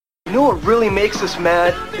You know what really makes us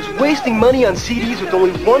mad? Is wasting money on CDs with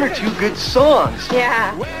only one or two good songs.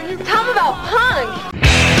 Yeah. Tell them about punk.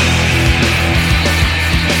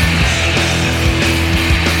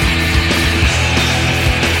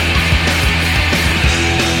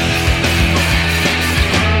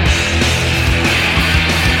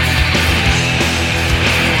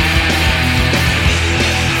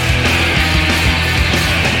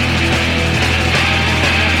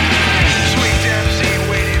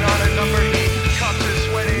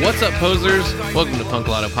 What's up, posers? Welcome to Punk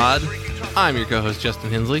Lotto Pod. I'm your co-host,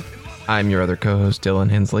 Justin Hensley. I'm your other co-host,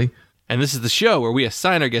 Dylan Hensley. And this is the show where we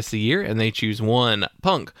assign our guests of the year, and they choose one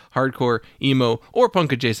punk, hardcore, emo, or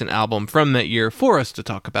punk-adjacent album from that year for us to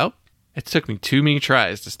talk about. It took me too many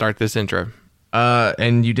tries to start this intro.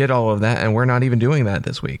 And you did all of that, and we're not even doing that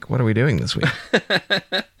this week. What are we doing this week?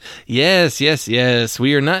 Yes.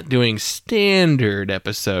 We are not doing standard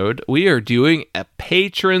episode. We are doing a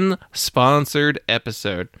patron-sponsored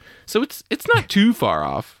episode. So it's not too far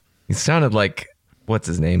off. He sounded like, what's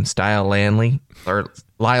his name? Lyle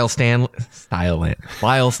Stanley,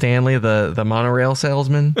 the monorail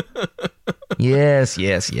salesman. Yes.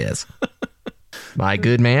 My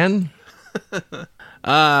good man.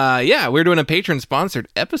 We're doing a patron-sponsored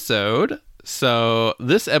episode. So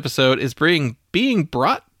this episode is being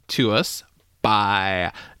brought to us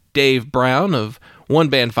by Dave Brown of One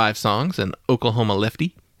Band Five Songs and Oklahoma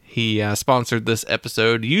Lefty. He sponsored this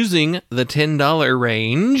episode using the $10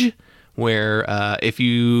 range, where if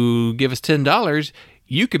you give us $10,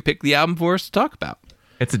 you can pick the album for us to talk about.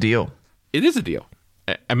 It's a deal. It is a deal.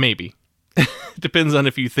 Maybe. Depends on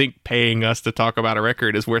if you think paying us to talk about a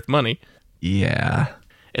record is worth money. Yeah.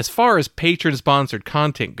 As far as patron-sponsored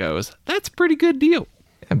content goes, that's a pretty good deal.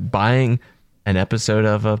 And buying an episode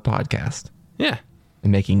of a podcast. Yeah.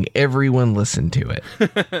 And making everyone listen to it.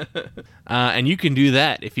 And you can do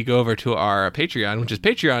that if you go over to our Patreon, which is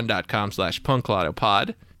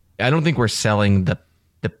patreon.com/punklautopod. I don't think we're selling the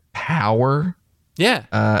power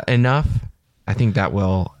enough. I think that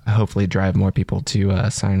will hopefully drive more people to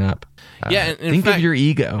sign up. Think of your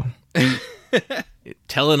ego.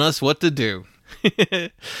 Telling us what to do.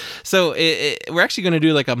 So we're actually going to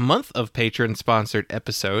do like a month of patron-sponsored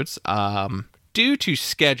episodes. Due to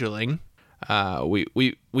scheduling,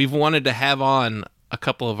 we've wanted to have on a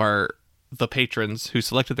couple of the patrons who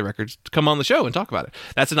selected the records to come on the show and talk about it.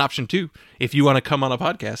 That's an option too, if you want to come on a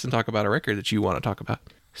podcast and talk about a record that you want to talk about.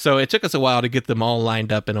 So it took us a while to get them all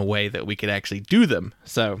lined up in a way that we could actually do them.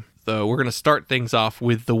 So we're going to start things off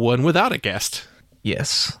with the one without a guest.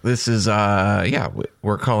 Yes, this is,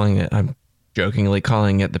 we're calling it, I'm jokingly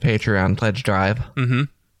calling it the Patreon Pledge Drive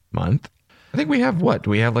month. I think we have do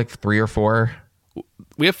we have like 3 or 4?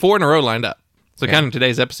 We have 4 in a row lined up. So counting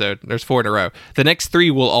today's episode, there's 4 in a row. The next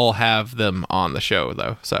 3 will all have them on the show,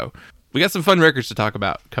 though. So we got some fun records to talk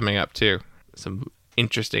about coming up, too. Some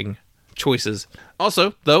interesting choices.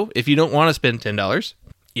 Also, though, if you don't want to spend $10,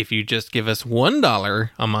 if you just give us $1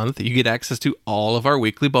 a month, you get access to all of our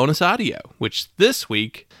weekly bonus audio, which this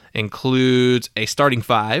week includes a starting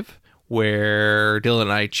 5, where Dylan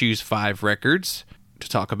and I choose 5 records to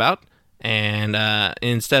talk about. And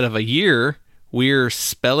instead of a year, we're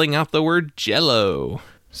spelling out the word Jello.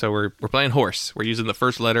 So we're playing horse. We're using the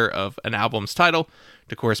first letter of an album's title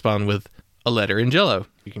to correspond with a letter in Jello.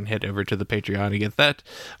 You can head over to the Patreon to get that.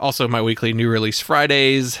 Also, my weekly new release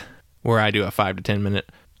Fridays, where I do a 5 to 10 minute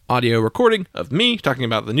audio recording of me talking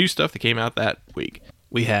about the new stuff that came out that week.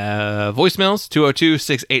 We have voicemails,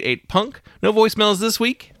 202-688-PUNK. No voicemails this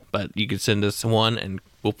week, but you could send us one and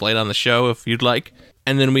we'll play it on the show if you'd like.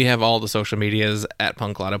 And then we have all the social medias at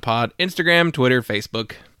punklautopod, Instagram, Twitter,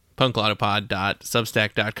 Facebook,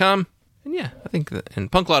 punklautopod.substack.com. And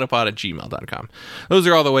and punklautopod@gmail.com. Those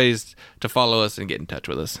are all the ways to follow us and get in touch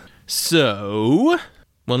with us. So,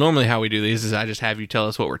 normally how we do these is I just have you tell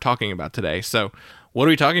us what we're talking about today. So, what are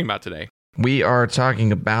we talking about today? We are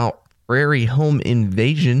talking about Prairie Home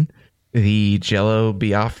Invasion, the Jello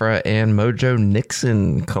Biafra and Mojo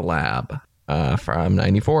Nixon collab from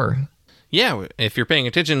 94. Yeah, if you're paying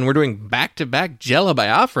attention, we're doing back-to-back Jello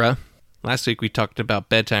Biafra. Last week we talked about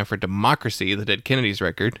Bedtime for Democracy, the Dead Kennedys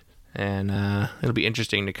record. And it'll be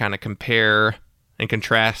interesting to kind of compare and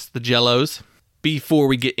contrast the Jellos. Before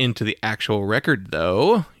we get into the actual record,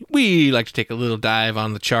 though, we like to take a little dive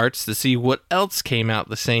on the charts to see what else came out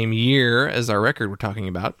the same year as our record we're talking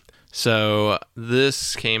about. So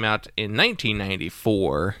this came out in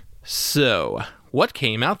 1994. So what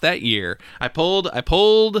came out that year? I polled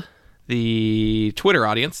the Twitter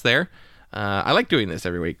audience there. I like doing this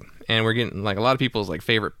every week, and we're getting like a lot of people's like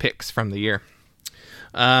favorite picks from the year.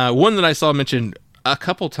 One that I saw mentioned a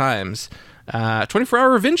couple times 24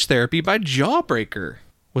 Hour Revenge Therapy by Jawbreaker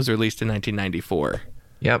was released in 1994.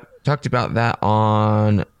 Yep. Talked about that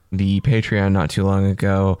on the Patreon not too long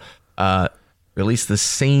ago. Released the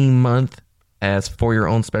same month as For Your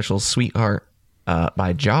Own Special Sweetheart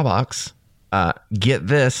by Jawbox. Get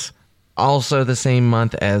this, also the same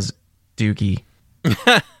month as Dookie.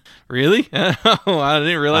 Really? Oh, I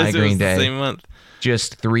didn't realize it was the same month.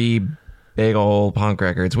 Just 3 big old punk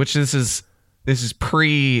records, which this is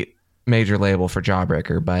pre major label for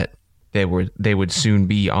Jawbreaker, but they would soon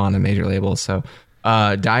be on a major label. So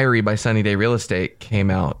Diary by Sunny Day Real Estate came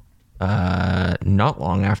out not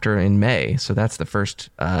long after, in May. So that's the first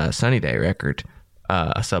Sunny Day record,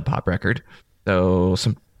 a Sub Pop record. So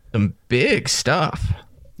some big stuff.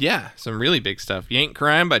 Yeah, some really big stuff. Yank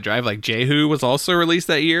Crime by Drive Like Jehu was also released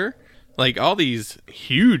that year. Like, all these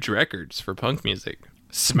huge records for punk music.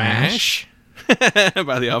 Smash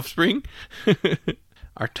by The Offspring.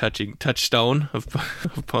 Our touchstone of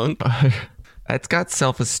punk. It's got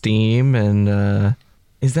Self-Esteem, and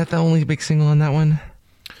is that the only big single on that one?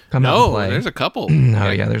 Come Out and Play. There's a couple. Oh,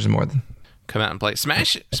 yeah, there's more than Come Out and Play.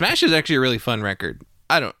 Smash is actually a really fun record.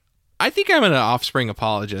 I think I'm an Offspring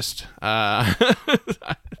apologist.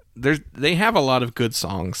 They have a lot of good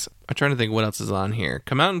songs. I'm trying to think what else is on here.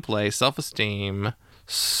 Come Out and Play, Self-Esteem,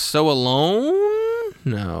 So Alone?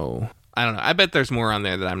 No. I don't know. I bet there's more on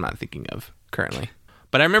there that I'm not thinking of currently.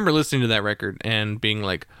 But I remember listening to that record and being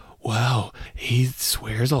like, wow, he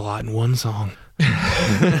swears a lot in one song.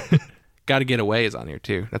 Gotta Get Away is on here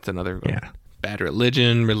too. That's another one. Yeah. Bad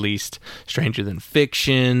Religion released Stranger Than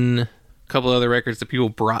Fiction. A couple other records that people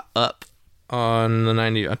brought up on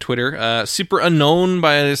Twitter. Super Unknown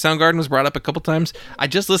by Soundgarden was brought up a couple times. I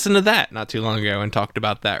just listened to that not too long ago and talked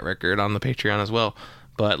about that record on the Patreon as well.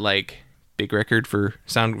 But like, big record for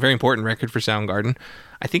very important record for Soundgarden.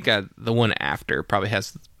 I think the one after probably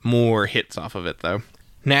has more hits off of it though.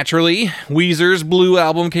 Naturally, Weezer's Blue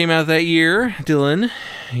album came out that year. Dylan,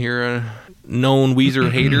 you're a known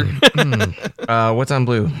Weezer hater. What's on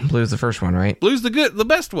Blue? Blue's the first one, right? Blue's the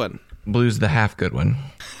best one. Blue's the half good one.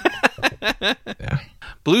 Yeah.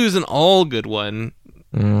 Blue's an all good one.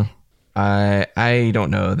 I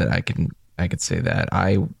don't know that I could say that.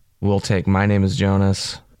 I will take My Name Is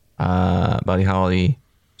Jonas, Buddy Holly,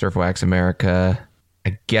 Surf Wax America.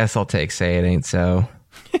 I guess I'll take Say It Ain't So.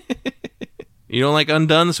 You don't like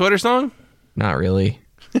Undone, the Sweater Song? Not really.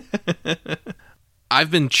 I've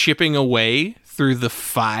been chipping away through the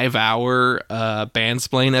 5-hour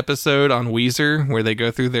Bandsplain episode on Weezer where they go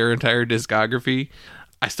through their entire discography.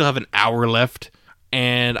 I still have an hour left,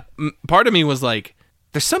 and part of me was like,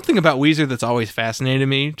 there's something about Weezer that's always fascinated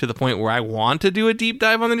me to the point where I want to do a deep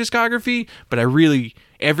dive on the discography, but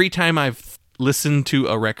every time I've listened to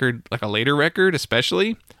a record, like a later record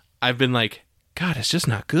especially, I've been like, God, it's just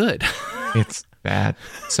not good. It's bad.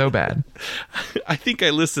 So bad. I think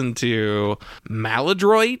I listened to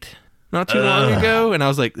Maladroit not too long ago, and I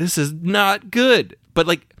was like, this is not good. But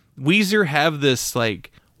like, Weezer have this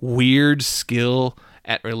like weird skill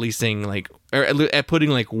at releasing or at putting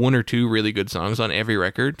like 1 or 2 really good songs on every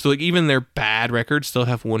record. So like, even their bad records still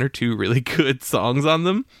have 1 or 2 really good songs on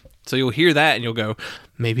them. So you'll hear that and you'll go,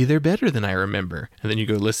 maybe they're better than I remember. And then you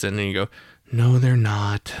go listen and you go, no, they're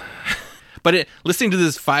not. But listening to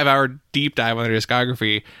this 5-hour deep dive on their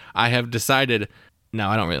discography, I have decided, no,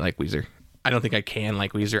 I don't really like Weezer. I don't think I can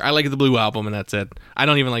like Weezer. I like the Blue Album, and that's it. I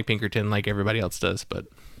don't even like Pinkerton like everybody else does. But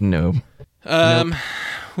no. Nope.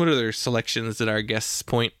 What other selections did our guests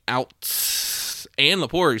point out? Ann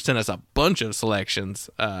Lepore sent us a bunch of selections.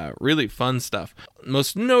 Really fun stuff.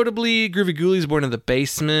 Most notably, Groovy Ghoulies, Born in the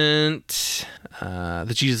Basement,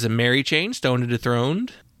 the Jesus and Mary Chain, Stoned and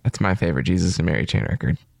Dethroned. That's my favorite Jesus and Mary Chain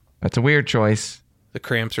record. That's a weird choice. The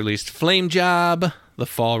Cramps released Flame Job. The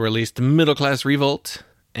Fall released Middle Class Revolt.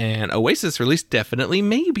 And Oasis released Definitely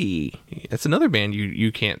Maybe. That's another band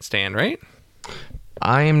you can't stand, right?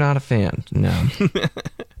 I am not a fan, no.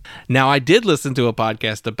 Now, I did listen to a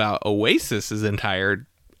podcast about Oasis's entire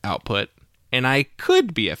output, and I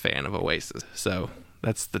could be a fan of Oasis. So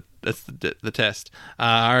that's the test.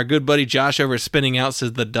 Our good buddy Josh over at Spinning Out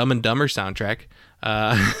says the Dumb and Dumber soundtrack.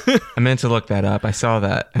 I meant to look that up. I saw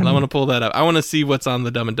that. I want to pull that up. I want to see what's on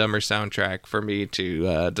the Dumb and Dumber soundtrack for me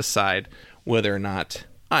to decide whether or not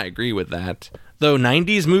I agree with that. Though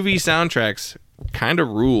 90s movie soundtracks kind of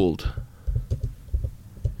ruled.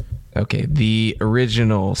 Okay, the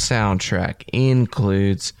original soundtrack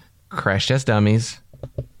includes Crash Test Dummies,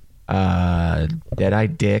 Dead-Eye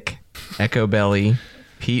Dick, Echo Belly,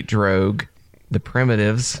 Pete Droge, The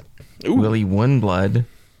Primitives, Willie Wineblood.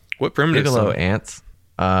 What Primitives? Bigelow Ants,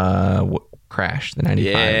 Crash, the 95 mix.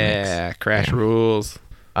 Yeah, Crash rules.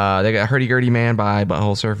 They got Hurdy Gurdy Man by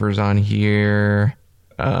Butthole Surfers on here.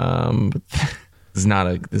 This is not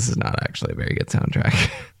actually a very good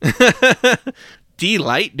soundtrack.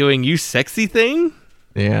 D-Light doing You Sexy Thing?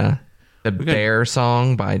 Yeah. The Bear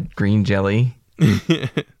song by Green Jelly.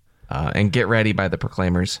 And Get Ready by the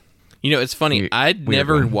Proclaimers. You know, it's funny. I'd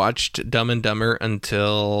never watched Dumb and Dumber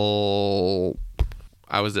until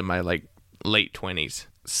I was in my late 20s.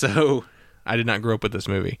 So I did not grow up with this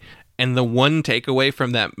movie. And the one takeaway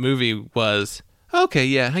from that movie was, okay,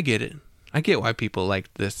 yeah, I get it. I get why people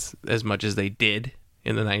liked this as much as they did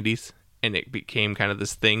in the 90s. And it became kind of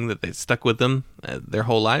this thing that they stuck with them their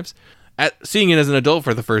whole lives. Seeing it as an adult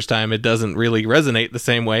for the first time, it doesn't really resonate the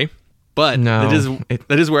same way. But that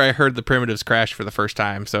is where I heard the Primitives crash for the first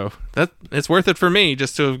time. So it's worth it for me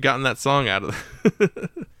just to have gotten that song out of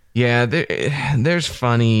Yeah, there's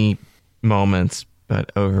funny moments,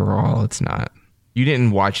 but overall it's not. You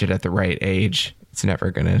didn't watch it at the right age. It's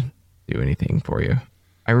never going to do anything for you.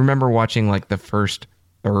 I remember watching like the first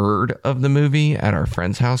third of the movie at our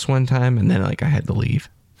friend's house one time, and then like I had to leave.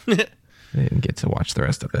 I didn't get to watch the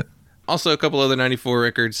rest of it. Also, a couple other 94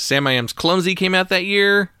 records. Sam I Am's Clumsy came out that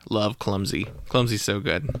year. Love Clumsy. Clumsy's so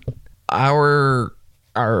good. Our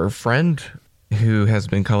friend who has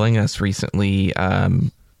been calling us recently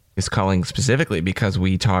is calling specifically because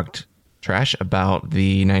we talked trash about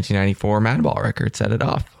the 1994 Madball record, Set It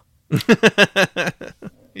Off.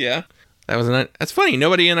 Yeah. That's funny.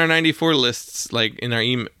 Nobody in our 94 lists, like in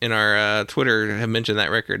our Twitter, have mentioned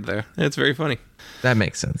that record though. It's very funny. That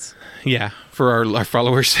makes sense. Yeah, for our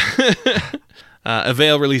followers.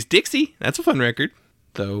 Avail released Dixie. That's a fun record,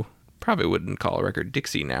 though probably wouldn't call a record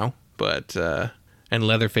Dixie now. But and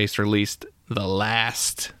Leatherface released The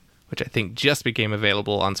Last, which I think just became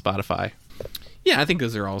available on Spotify. Yeah, I think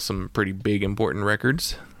those are all some pretty big, important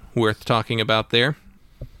records worth talking about there.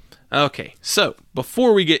 Okay, so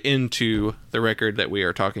before we get into the record that we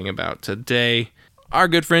are talking about today, our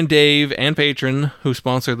good friend Dave and patron who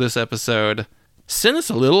sponsored this episode sent us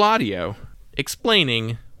a little audio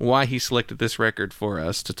explaining why he selected this record for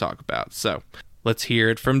us to talk about. So let's hear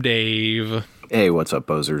it from Dave. Hey, what's up,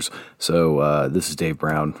 Bozers? So this is Dave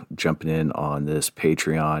Brown jumping in on this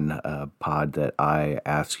Patreon pod that I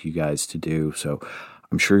asked you guys to do. So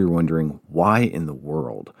I'm sure you're wondering, why in the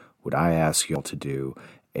world would I ask y'all to do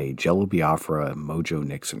a Jello Biafra Mojo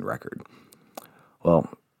Nixon record? Well,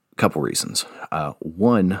 a couple reasons.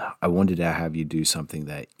 One, I wanted to have you do something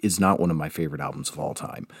that is not one of my favorite albums of all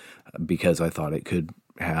time, because I thought it could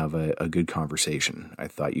have a good conversation. I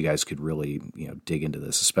thought you guys could really, dig into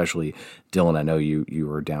this, especially Dylan. I know you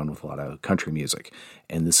were down with a lot of country music,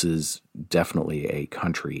 and this is definitely a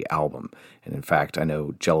country album. And in fact, I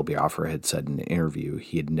know Jello Biafra had said in an interview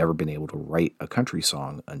he had never been able to write a country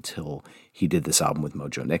song until he did this album with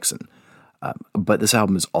Mojo Nixon. But this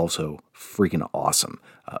album is also freaking awesome.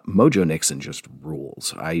 Mojo Nixon just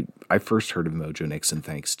rules. I first heard of Mojo Nixon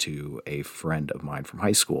thanks to a friend of mine from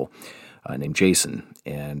high school named Jason.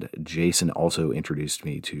 And Jason also introduced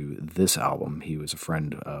me to this album. He was a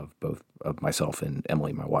friend of both of myself and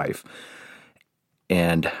Emily, my wife.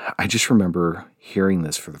 And I just remember hearing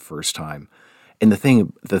this for the first time. And the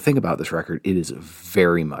thing about this record, it is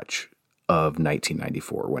very much of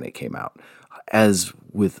 1994 when it came out. As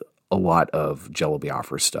with a lot of Jello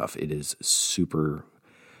Biafra stuff, it is super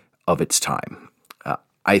of its time.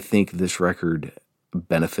 I think this record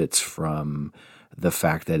benefits from the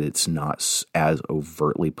fact that it's not as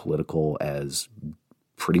overtly political as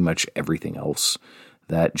pretty much everything else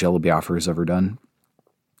that Jello Biafra has ever done.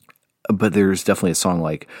 But there's definitely a song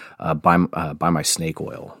like Buy My Snake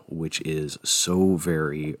Oil, which is so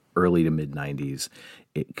very early to mid-90s,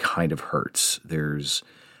 it kind of hurts. There's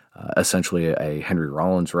essentially a Henry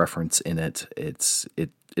Rollins reference in it. It's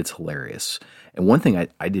hilarious. And one thing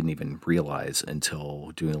I didn't even realize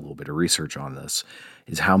until doing a little bit of research on this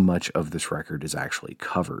is how much of this record is actually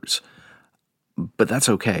covers. But that's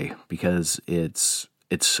okay, because it's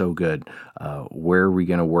so good. Where Are We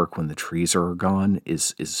Gonna Work When the Trees Are Gone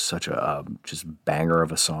is such a just banger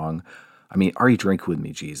of a song. I mean, Are You Drink With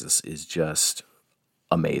Me, Jesus is just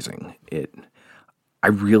amazing. I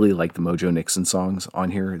really like the Mojo Nixon songs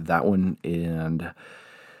on here. That one and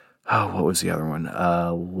what was the other one?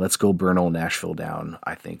 Let's Go Burn Old Nashville Down,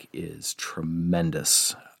 I think is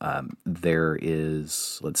tremendous. There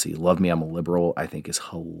is, let's see, Love Me, I'm a Liberal, I think is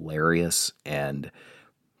hilarious and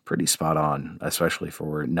pretty spot on, especially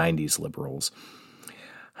for 90s liberals.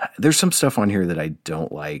 There's some stuff on here that I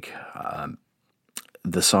don't like.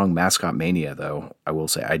 The song Mascot Mania, though, I will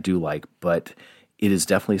say I do like, but it is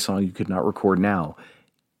definitely a song you could not record now,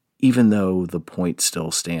 even though the point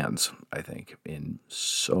still stands, I think, in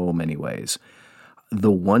so many ways.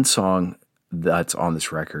 The one song that's on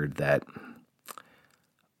this record that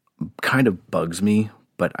kind of bugs me,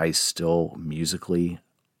 but I still musically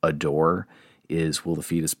adore is Will the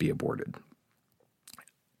Fetus Be Aborted?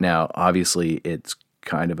 Now, obviously, it's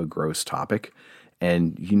kind of a gross topic,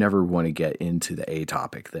 and you never want to get into the A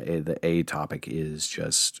topic. The A topic is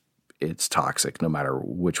just, it's toxic no matter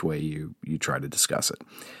which way you try to discuss it.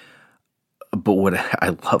 But what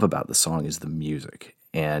I love about the song is the music.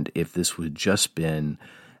 And if this would just been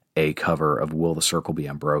a cover of Will the Circle Be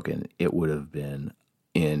Unbroken, it would have been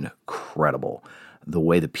incredible. The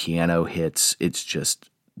way the piano hits, it's just,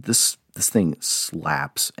 this thing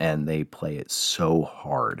slaps, and they play it so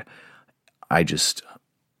hard. I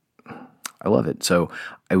love it. So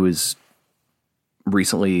I was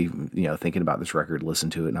recently, thinking about this record,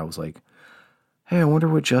 listened to it, and I was like, hey, I wonder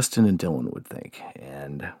what Justin and Dylan would think.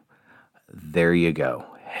 And there you go.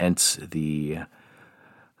 Hence the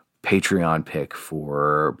Patreon pick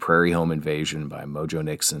for Prairie Home Invasion by Mojo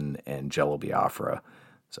Nixon and Jello Biafra.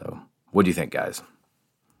 So what do you think, guys?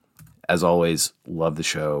 As always, love the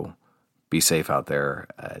show. Be safe out there.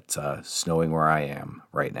 It's snowing where I am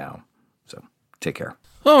right now. So take care.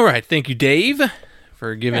 All right. Thank you, Dave,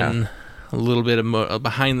 for giving a little bit of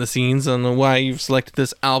behind the scenes on why you've selected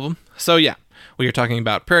this album. So yeah, we are talking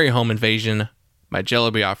about Prairie Home Invasion by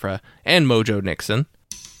Jello Biafra and Mojo Nixon.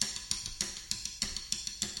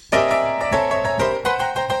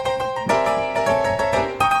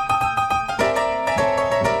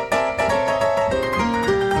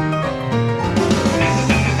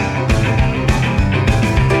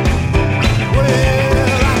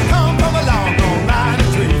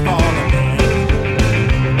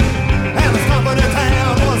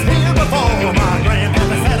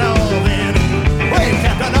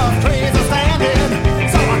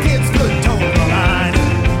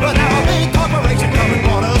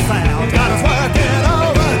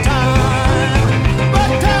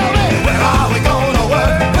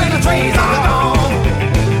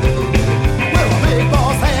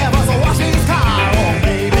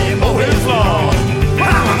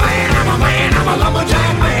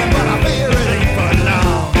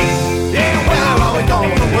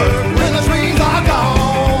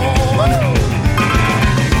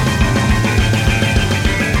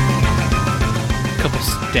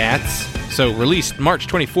 So, released March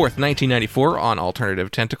 24th, 1994 on Alternative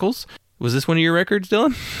Tentacles. Was this one of your records,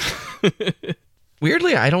 Dylan?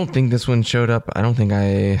 Weirdly, I don't think this one showed up. I don't think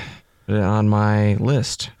I put it on my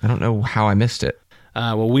list. I don't know how I missed it.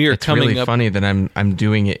 Well, we are coming really up... funny that I'm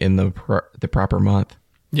doing it in the proper month.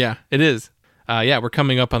 Yeah, it is. We're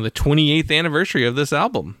coming up on the 28th anniversary of this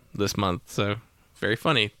album this month, so very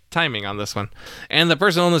funny timing on this one. And the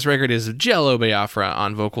person on this record is Jello Biafra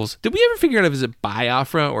on vocals. Did we ever figure out if is it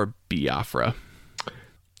Biafra or Biafra?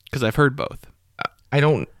 Because I've heard both.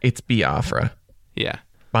 It's Biafra. Yeah.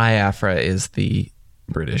 Biafra is the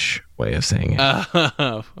British way of saying it.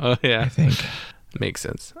 Oh yeah. I think. Makes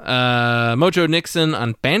sense. Mojo Nixon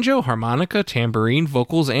on banjo, harmonica, tambourine,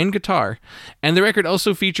 vocals, and guitar. And the record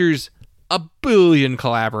also features a billion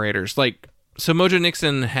collaborators. So Mojo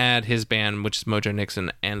Nixon had his band, which is Mojo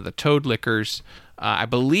Nixon and the Toad Lickers. I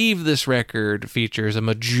believe this record features a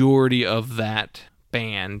majority of that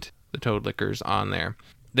band, the Toad Lickers, on there.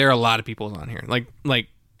 There are a lot of people on here, like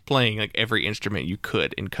playing every instrument you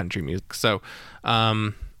could in country music. So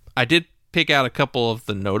I did pick out a couple of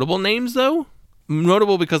the notable names, though.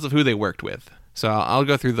 Notable because of who they worked with. So I'll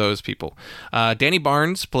go through those people. Danny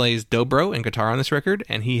Barnes plays dobro and guitar on this record,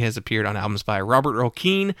 and he has appeared on albums by Robert Earl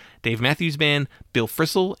Keen, Dave Matthews Band, Bill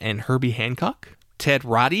Frisell, and Herbie Hancock. Ted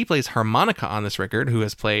Roddy plays harmonica on this record, who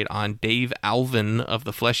has played on Dave Alvin of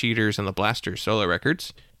the Flesh Eaters and the Blasters solo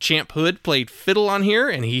records. Champ Hood played fiddle on here,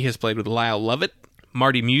 and he has played with Lyle Lovett.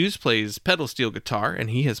 Marty Muse plays pedal steel guitar, and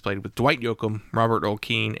he has played with Dwight Yoakam, Robert Earl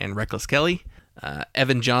Keen, and Reckless Kelly.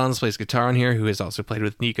 Evan Johns plays guitar on here, who has also played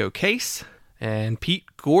with Nico Case. And Pete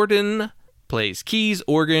Gordon plays keys,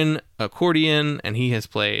 organ, accordion, and he has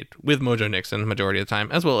played with Mojo Nixon the majority of the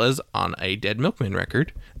time, as well as on a Dead Milkman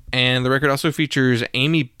record. And the record also features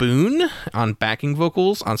Amy Boone on backing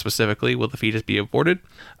vocals, on specifically Will the Fetus Be Aborted.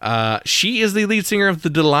 She is the lead singer of the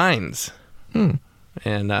Delines.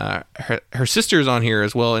 And her sister's on here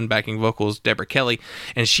as well in backing vocals, Deborah Kelly,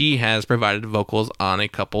 and she has provided vocals on a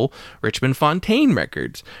couple Richmond Fontaine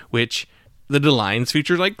records, which the Delines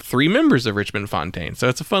feature 3 members of Richmond Fontaine. So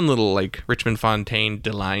it's a fun little Richmond Fontaine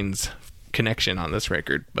Delines connection on this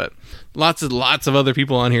record. But lots of other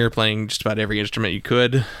people on here playing just about every instrument you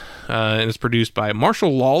could. and it's produced by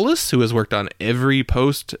Marshall Lawless, who has worked on every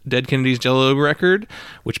post-Dead Kennedys Jello record,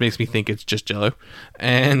 which makes me think it's just Jello,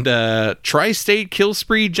 and Tri-State Kill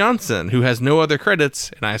Spree Johnson, who has no other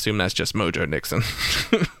credits, and I assume that's just Mojo Nixon.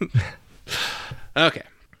 Okay,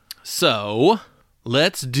 so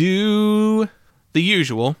let's do the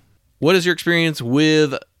usual. What is your experience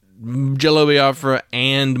with Jello Biafra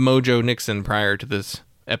and Mojo Nixon prior to this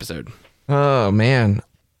episode? Oh, man.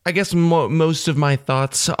 I guess most of my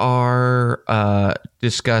thoughts are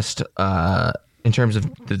discussed in terms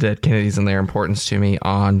of the Dead Kennedys and their importance to me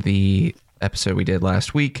on the episode we did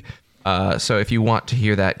last week. So if you want to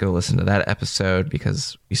hear that, go listen to that episode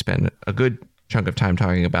because we spend a good chunk of time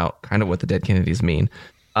talking about kind of what the Dead Kennedys mean.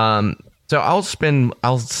 So I'll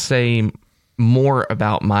say more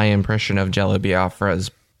about my impression of Jello Biafra's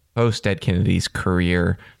post Dead Kennedys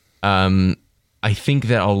career. I think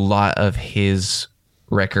that a lot of his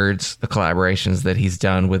records, the collaborations that he's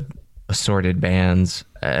done with assorted bands,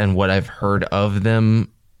 and what I've heard of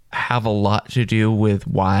them have a lot to do with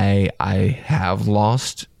why I have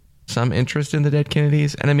lost some interest in the Dead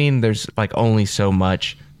Kennedys. And I mean, there's like only so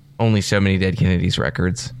many Dead Kennedys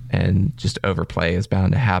records, and just overplay is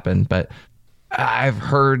bound to happen. But I've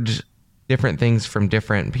heard different things from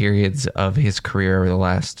different periods of his career over the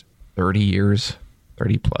last 30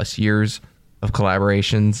 plus years of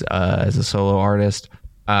collaborations as a solo artist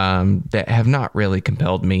that have not really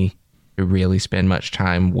compelled me to really spend much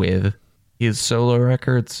time with his solo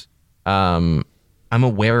records. I'm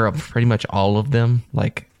aware of pretty much all of them.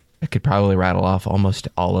 Like, I could probably rattle off almost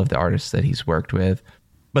all of the artists that he's worked with,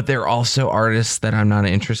 but they're also artists that I'm not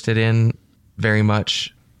interested in very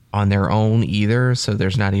much on their own either. So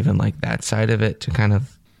there's not even like that side of it to kind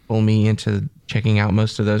of pull me into checking out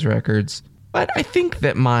most of those records. But I think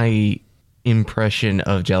that my impression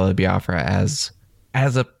of Jello Biafra as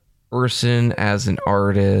a person, as an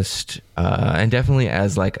artist, and definitely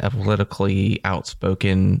as like a politically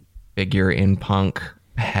outspoken figure in punk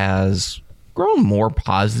has grown more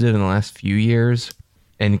positive in the last few years,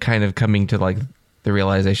 and kind of coming to like the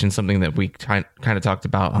realization, something that we kind of talked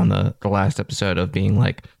about on the last episode, of being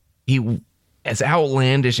like, he, as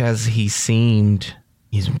outlandish as he seemed,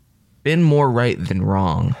 he's been more right than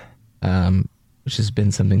wrong, which has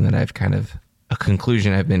been something that I've kind of a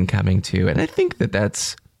conclusion I've been coming to. And I think that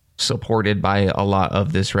that's supported by a lot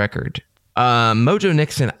of this record. Mojo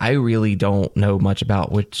Nixon, I really don't know much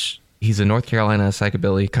about, which he's a North Carolina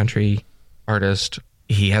psychobilly country artist.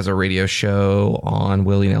 He has a radio show on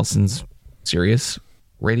Willie Nelson's Sirius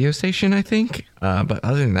radio station, I think. But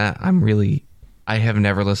other than that, I have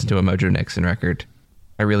never listened to a Mojo Nixon record.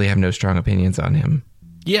 I really have no strong opinions on him.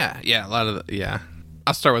 Yeah,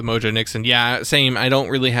 I'll start with Mojo Nixon. Yeah, same. I don't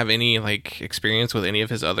really have any like experience with any of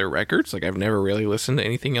his other records. Like, I've never really listened to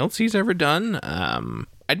anything else he's ever done.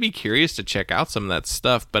 I'd be curious to check out some of that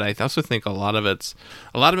stuff, but I also think a lot of it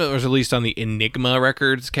was released on the Enigma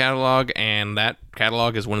Records catalog, and that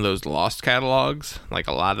catalog is one of those lost catalogs. Like,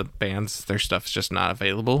 a lot of bands, their stuff's just not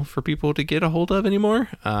available for people to get a hold of anymore.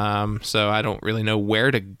 So I don't really know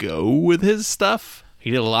where to go with his stuff. He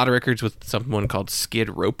did a lot of records with someone called Skid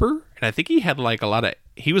Roper, and I think he had like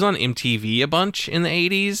he was on MTV a bunch in the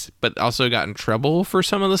 80s, but also got in trouble for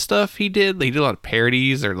some of the stuff he did. He did a lot of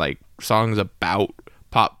parodies or like songs about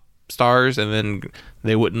pop stars, and then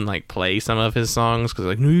they wouldn't like play some of his songs because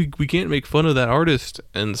like, no, we can't make fun of that artist.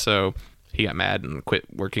 And so he got mad and quit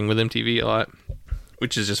working with MTV a lot,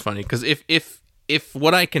 which is just funny because if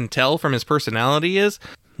what I can tell from his personality is,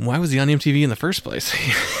 why was he on MTV in the first place?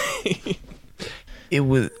 It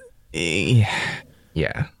was,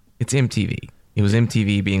 yeah, it's MTV. It was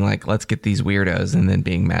MTV being like, let's get these weirdos, and then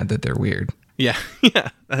being mad that they're weird. Yeah,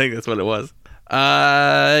 I think that's what it was.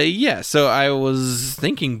 So I was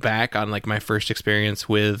thinking back on like my first experience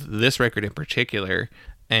with this record in particular,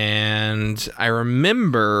 and I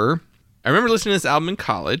remember listening to this album in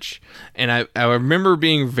college, and I remember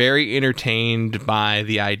being very entertained by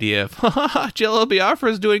the idea of Jello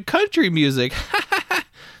Biafra is doing country music,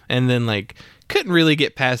 and then like couldn't really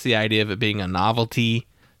get past the idea of it being a novelty,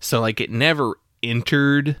 so like it never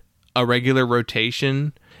entered a regular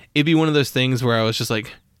rotation. It'd be one of those things where I was just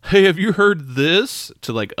like, hey, have you heard this?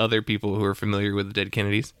 To like other people who are familiar with the Dead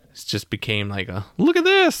Kennedys. It just became like a, look at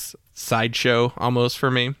this, sideshow almost for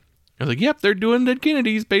me. I was like, yep, they're doing Dead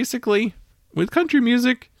Kennedys basically with country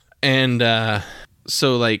music. And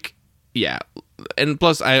so like, yeah. And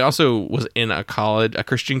plus I also was in a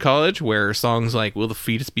Christian college, where songs like "Will the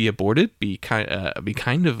Fetus Be Aborted" be kind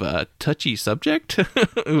of a touchy subject.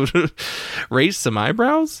 Raise some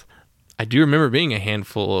eyebrows. I do remember being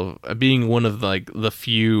being one of like the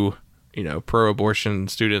few pro-abortion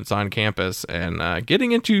students on campus and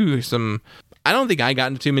getting into some. I don't think I got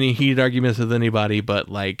into too many heated arguments with anybody, but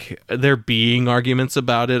like there being arguments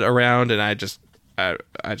about it around, and I just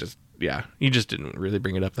you just didn't really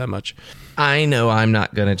bring it up that much. I know I'm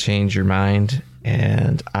not going to change your mind,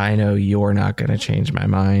 and I know you're not going to change my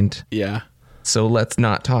mind. Yeah. So let's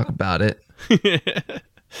not talk about it.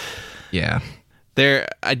 Yeah.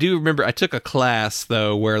 I do remember I took a class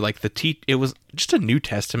though where like it was just a New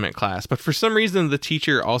Testament class, but for some reason the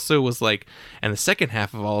teacher also was like, and the second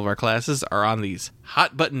half of all of our classes are on these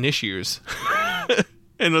hot button issues.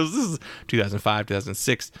 And this is 2005,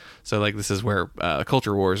 2006. So like this is where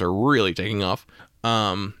culture wars are really taking off.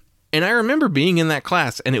 And I remember being in that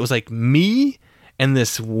class and it was like me and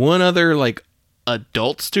this one other like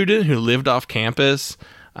adult student who lived off campus.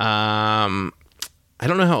 I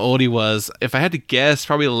don't know how old he was. If I had to guess,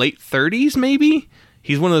 probably late 30s, maybe.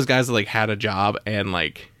 He's one of those guys that like had a job and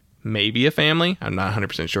like maybe a family. I'm not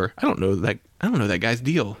 100% sure. I don't know that guy's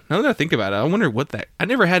deal. Now that I think about it, I wonder I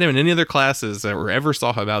never had him in any other classes or ever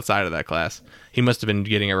saw him outside of that class. He must have been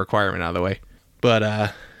getting a requirement out of the way. But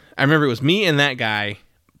I remember it was me and that guy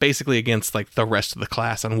basically against like the rest of the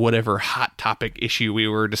class on whatever hot topic issue we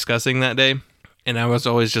were discussing that day. And I was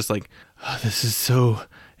always just like, oh, this is so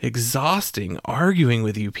exhausting arguing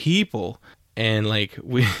with you people. And like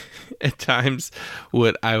we at times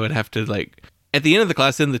I would have to like at the end of the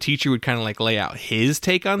class, then the teacher would kind of like lay out his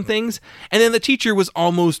take on things, and then the teacher was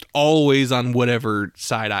almost always on whatever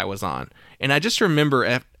side I was on. And I just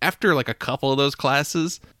remember after like a couple of those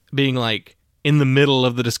classes being like in the middle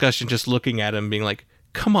of the discussion, just looking at him being like,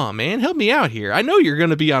 come on man, help me out here, I know you're going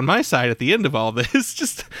to be on my side at the end of all this,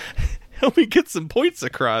 just help me get some points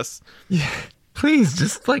across. Yeah. Please,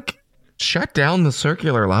 just like shut down the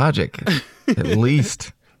circular logic, at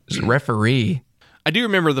least. Just referee. I do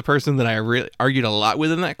remember the person that I really argued a lot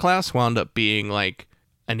with in that class wound up being like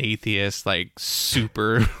an atheist, like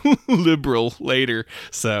super liberal later.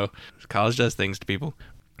 So college does things to people.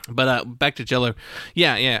 But back to Jello.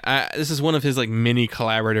 Yeah. This is one of his like mini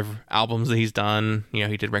collaborative albums that he's done.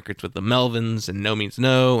 He did records with the Melvins and No Means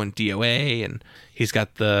No and DOA, and he's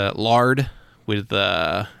got the Lard with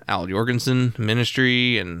Al Jorgensen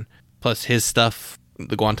Ministry, and plus his stuff,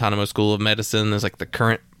 the Guantanamo School of Medicine is like the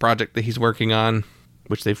current project that he's working on,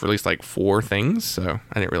 which they've released like 4 things, so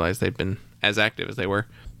I didn't realize they'd been as active as they were.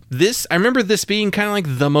 I remember this being kind of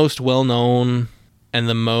like the most well-known and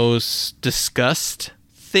the most discussed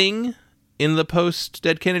thing in the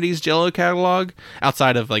post-Dead Kennedys Jello catalog,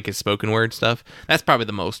 outside of like his spoken word stuff. That's probably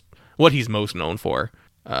what he's most known for.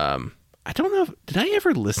 I don't know, did I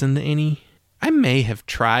ever listen to any? I may have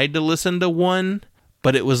tried to listen to one,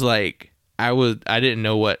 but it was like I didn't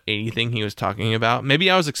know what anything he was talking about.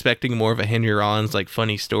 Maybe I was expecting more of a Henry Rollins like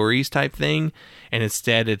funny stories type thing, and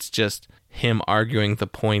instead it's just him arguing the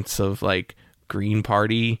points of like Green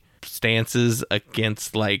Party stances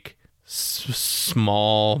against like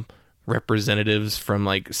small representatives from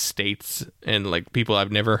like states and like people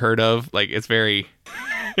I've never heard of. Like it's very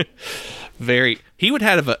he would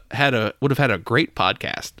have had a great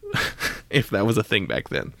podcast if that was a thing back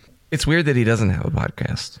then. It's weird that he doesn't have a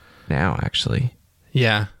podcast now, actually.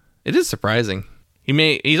 Yeah, it is surprising.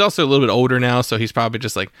 He's also a little bit older now, so he's probably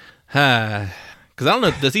just like, because I don't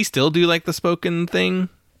know, does he still do like the spoken thing?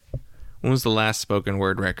 When was the last spoken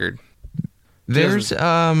word record? There's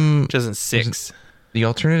 2006. The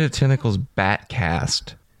Alternative Tentacles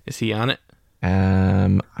Batcast. Is he on it?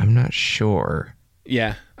 I'm not sure.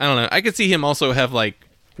 Yeah, I don't know. I could see him also have like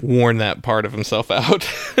worn that part of himself out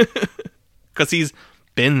because he's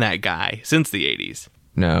been that guy since the 80s.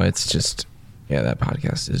 No, it's just, that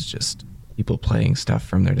podcast is just people playing stuff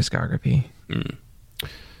from their discography.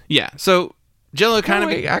 Yeah, so Jello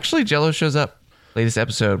actually Jello shows up. Latest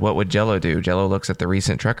episode, what would Jello do? Jello looks at the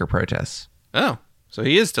recent trucker protests. Oh, so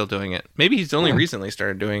he is still doing it. Maybe he's only recently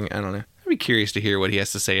started doing, I don't know. I'd be curious to hear what he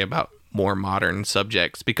has to say about more modern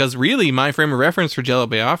subjects, because really my frame of reference for Jello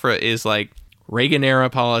Biafra is like Reagan era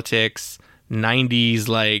politics, 90s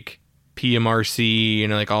like PMRC,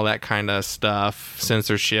 like all that kind of stuff,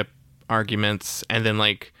 censorship arguments, and then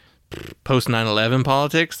like post 9/11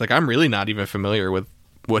 politics. Like I'm really not even familiar with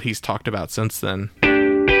what he's talked about since then.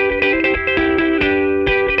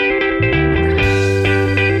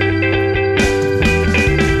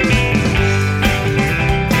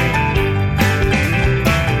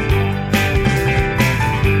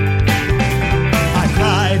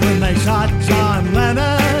 Shot John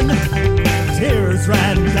Lennon, tears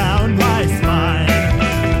ran down my spine,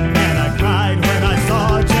 and I cried when I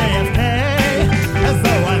saw JFK, as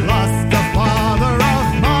though I lost a father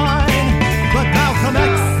of mine. But Malcolm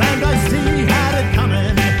X and I see had it coming.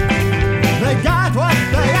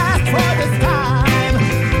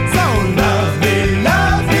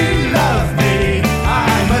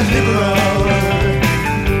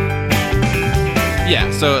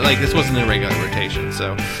 this wasn't in regular rotation.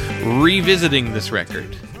 So, revisiting this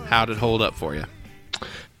record, how did it hold up for you?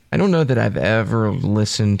 I don't know that I've ever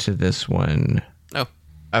listened to this one. Oh.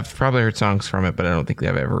 I've probably heard songs from it, but I don't think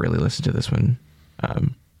I've ever really listened to this one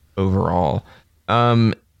overall.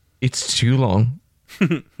 It's too long.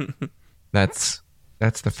 That's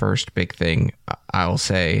the first big thing I'll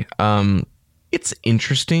say. It's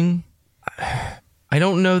interesting. I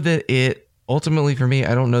don't know that it, ultimately for me,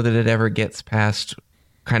 I don't know that it ever gets past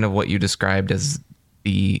kind of what you described as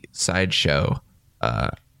the sideshow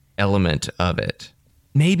element of it.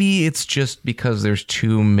 Maybe it's just because there's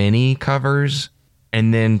too many covers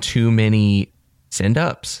and then too many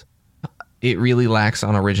send-ups. It really lacks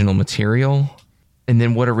on original material. And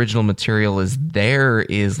then what original material is there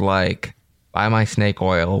is like Buy My Snake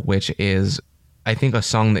Oil, which is, I think, a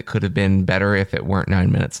song that could have been better if it weren't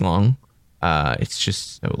 9 minutes long. It's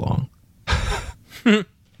just so long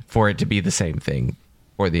for it to be the same thing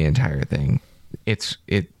for the entire thing. It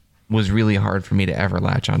was really hard for me to ever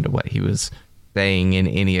latch onto what he was saying in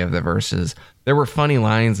any of the verses. There were funny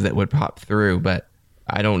lines that would pop through, but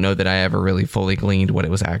I don't know that I ever really fully gleaned what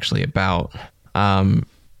it was actually about.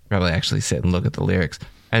 Probably actually sit and look at the lyrics.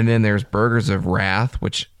 And then there's Burgers of Wrath,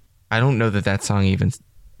 which I don't know that song even,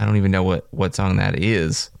 I don't even know what song that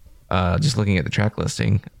is. Just looking at the track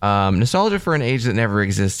listing. Nostalgia for an Age That Never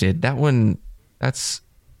Existed. That one, that's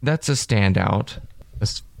a standout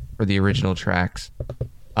for the original tracks.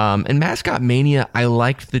 And Mascot Mania, I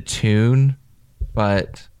liked the tune,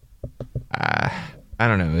 but I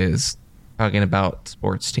don't know. It was talking about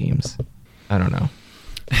sports teams. I don't know.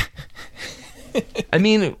 I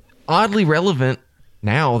mean, oddly relevant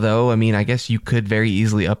now, though. I mean, I guess you could very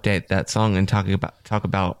easily update that song and talk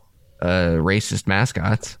about racist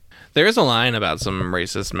mascots. There is a line about some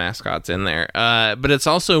racist mascots in there, but it's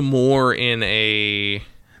also more in a.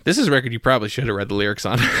 This is a record you probably should have read the lyrics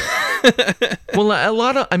on. Well, a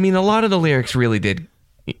lot of the lyrics really did.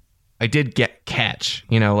 I did catch,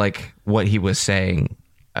 like what he was saying.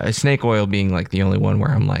 Snake Oil being like the only one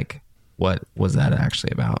where I'm like, what was that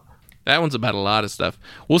actually about? That one's about a lot of stuff.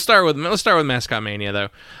 Let's start with Mascot Mania, though.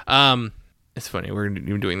 It's funny, we're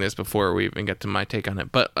doing this before we even get to my take on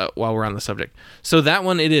it, but while we're on the subject. So that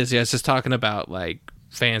one, it's just talking about, like,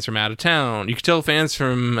 fans from out of town. You could tell fans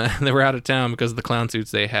from that were out of town because of the clown suits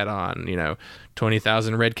they had on,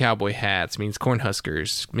 20,000 red cowboy hats means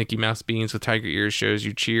Cornhuskers. Mickey Mouse beans with tiger ears shows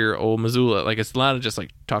you cheer old Missoula. Like, it's a lot of just, like,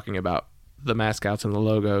 talking about the mascots and the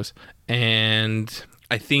logos. And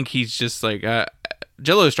I think he's just, like...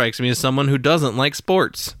 Jello strikes me as someone who doesn't like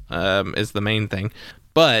sports, is the main thing.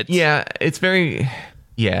 But yeah, it's more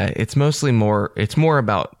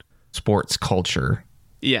about sports culture.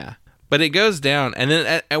 Yeah, but it goes down, and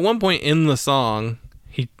then at one point in the song,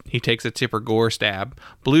 he takes a Tipper Gore stab.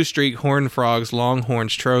 Blue Streak, Horned Frogs,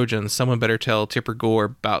 Longhorns, Trojans. Someone better tell Tipper Gore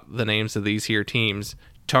about the names of these here teams.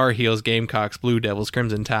 Tar Heels, Gamecocks, Blue Devils,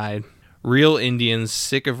 Crimson Tide. Real Indians,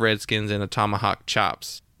 sick of Redskins, and a tomahawk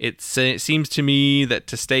chops. It seems to me that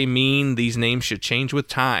to stay mean, these names should change with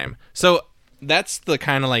time. So that's the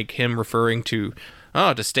kind of like him referring to,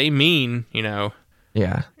 to stay mean,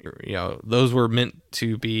 Yeah. Those were meant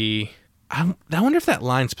to be... I wonder if that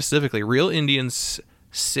line specifically, Real Indians,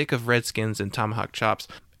 sick of Redskins and tomahawk chops,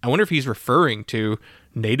 I wonder if he's referring to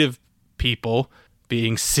Native people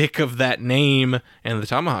being sick of that name and the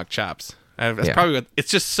tomahawk chops. That's probably what, it's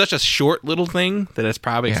just such a short little thing that it's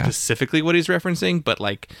probably specifically what he's referencing. But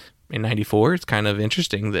like in '94, it's kind of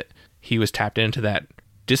interesting that he was tapped into that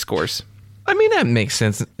discourse. I mean, that makes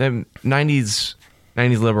sense. 90s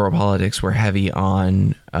liberal politics were heavy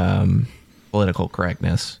on political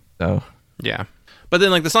correctness. So yeah, but then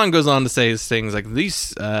like the song goes on to say things like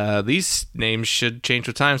these names should change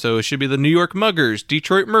with time. So it should be the New York Muggers,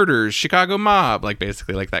 Detroit Murders, Chicago Mob, like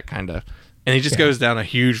basically like that kind of. And he just goes down a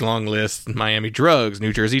huge long list. Miami Drugs,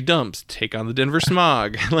 New Jersey Dumps, Take on the Denver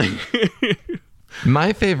Smog. Like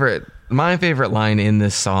my favorite line in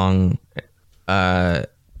this song,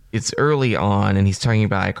 it's early on, and he's talking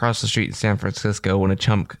about across the street in San Francisco when a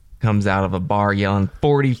chump comes out of a bar yelling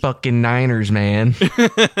 40 fucking Niners, man,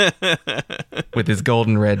 with his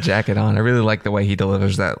golden red jacket on. I really like the way he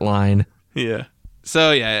delivers that line. Yeah.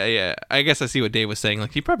 So yeah. I guess I see what Dave was saying.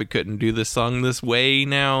 Like he probably couldn't do this song this way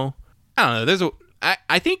now. I don't know.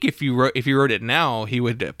 I think if you wrote it now, he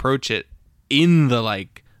would approach it in the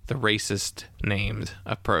the racist named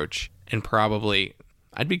approach, and probably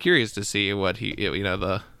I'd be curious to see what he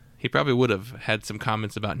probably would have had some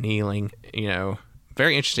comments about kneeling.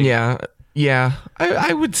 Very interesting. Yeah.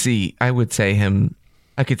 I would say him.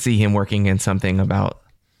 I could see him working in something about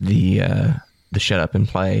the shut up and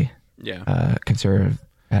play. Yeah. Conservative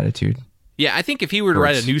attitude. Yeah, I think if he were to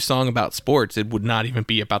write a new song about sports, it would not even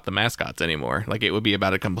be about the mascots anymore. Like, it would be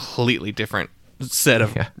about a completely different set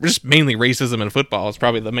of just mainly racism and football is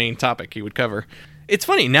probably the main topic he would cover. It's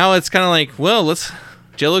funny. Now it's kind of like, well,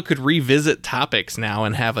 Jello could revisit topics now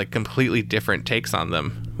and have like completely different takes on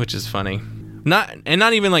them, which is funny. Not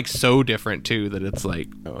even like so different too that it's like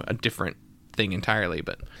a different thing entirely,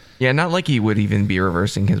 but yeah, not like he would even be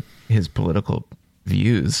reversing his political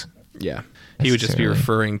views. Yeah, he would just be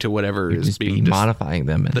referring to whatever is being modifying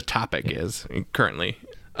them. The topic is currently.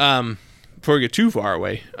 Before we get too far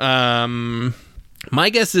away, my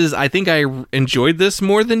guess is I think I enjoyed this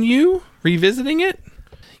more than you revisiting it.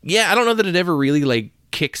 Yeah, I don't know that it ever really like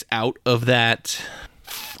kicks out of that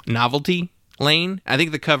novelty lane. I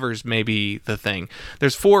think the covers may be the thing.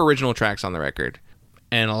 There's 4 original tracks on the record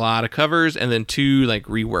and a lot of covers and then 2 like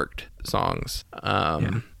reworked songs.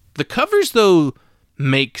 The covers though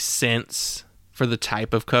make sense for the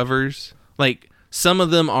type of covers. Like some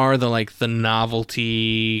of them are the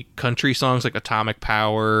novelty country songs like Atomic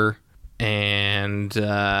Power and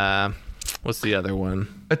what's the other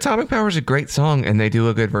one? Atomic Power is a great song and they do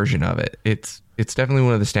a good version of it. It's definitely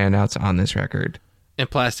one of the standouts on this record. And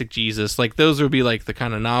Plastic Jesus, like those would be like the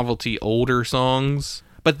kind of novelty older songs.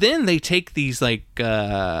 But then they take these like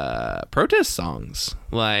protest songs,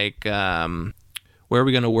 like Where Are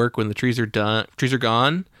We Gonna Work When the Trees Are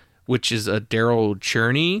Gone, which is a Daryl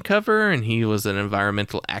Cherney cover, and he was an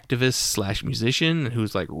environmental activist / musician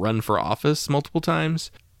who's like run for office multiple times.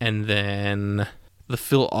 And then the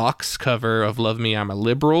Phil Ochs cover of Love Me, I'm a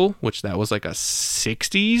Liberal, which that was like a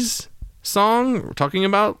 60s song. We're talking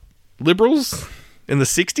about liberals in the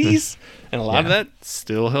 60s, and a lot of that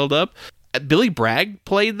still held up. Billy Bragg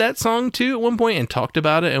played that song too at one point and talked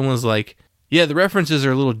about it and was like, yeah, the references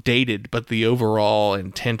are a little dated, but the overall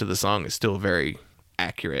intent of the song is still very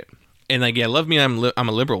accurate. And like, yeah, Love Me, I'm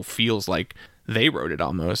a Liberal feels like they wrote it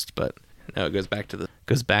almost, but no, it goes back to the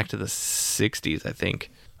 60s, I think.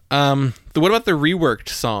 What about the reworked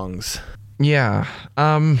songs? Yeah,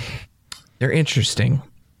 they're interesting.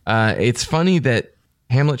 It's funny that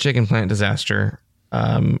Hamlet Chicken Plant Disaster,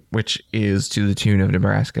 which is to the tune of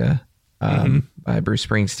Nebraska, by Bruce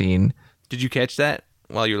Springsteen. Did you catch that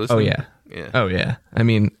while you were listening? Oh yeah. I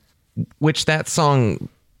mean, which that song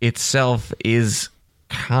itself is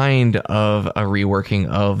kind of a reworking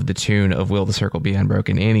of the tune of Will the Circle Be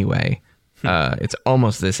Unbroken anyway. It's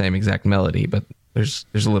almost the same exact melody, but there's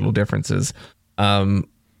little differences.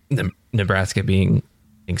 Nebraska being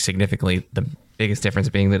significantly the biggest difference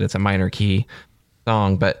being that it's a minor key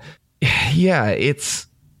song, but yeah, it's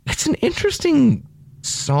an interesting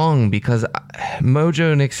song because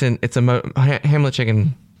Mojo Nixon, Hamlet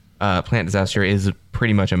Chicken Plant Disaster is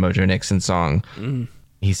pretty much a Mojo Nixon song.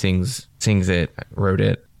 He sings it, wrote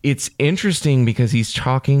it. It's interesting because he's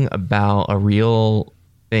talking about a real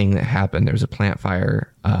thing that happened. There was a plant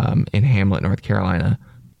fire in Hamlet, North Carolina.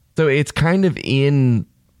 So it's kind of in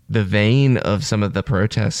the vein of some of the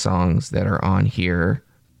protest songs that are on here.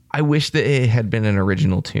 I wish that it had been an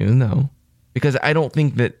original tune though, because I don't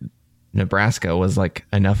think that Nebraska was like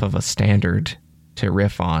enough of a standard to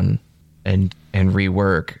riff on and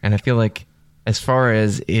rework. And I feel like as far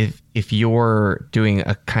as if you're doing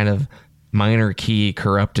a kind of minor key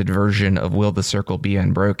corrupted version of Will the Circle Be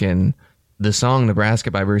Unbroken, the song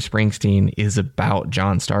Nebraska by Bruce Springsteen is about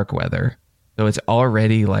John Starkweather. So it's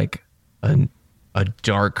already like a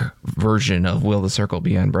dark version of Will the Circle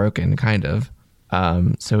Be Unbroken, kind of.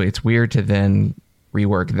 So it's weird to then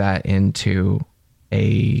rework that into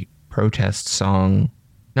a protest song,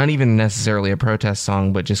 not even necessarily a protest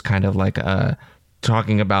song, but just kind of like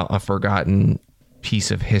talking about a forgotten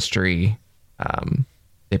piece of history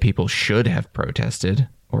that people should have protested,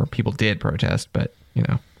 or people did protest, but you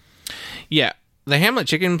know. Yeah, the Hamlet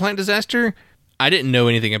Chicken Plant Disaster, I didn't know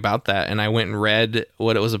anything about that, and I went and read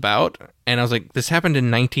what it was about, and I was like, this happened in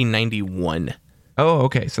 1991. Oh,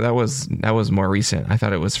 okay. So that was more recent. I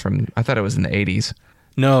thought it was in the 80s.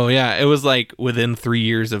 No, yeah, it was like within 3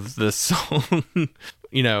 years of the song,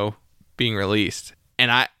 being released. And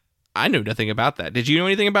I knew nothing about that. Did you know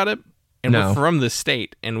anything about it? And no. We're from the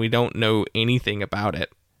state, and we don't know anything about it.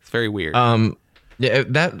 It's very weird. Yeah,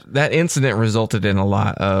 that incident resulted in a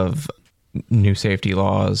lot of new safety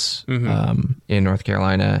laws in North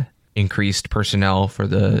Carolina, increased personnel for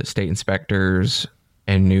the state inspectors,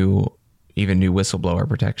 and new whistleblower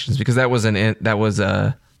protections, because that was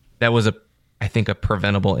I think a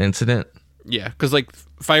preventable incident. Yeah, because like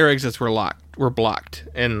fire exits were blocked,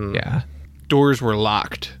 and doors were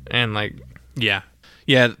locked, and like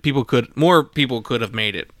more people could have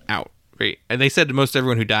made it out. Right, and they said most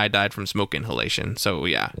everyone who died from smoke inhalation. So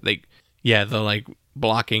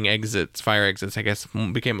blocking exits, fire exits, I guess,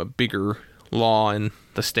 became a bigger law in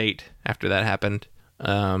the state after that happened.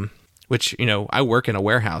 Which, you know, I work in a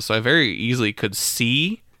warehouse, so I very easily could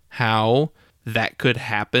see how that could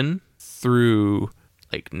happen through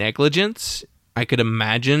like negligence. I could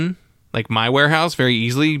imagine like my warehouse very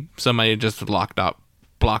easily, somebody just blocked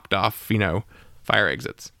off, you know, fire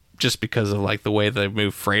exits just because of like the way they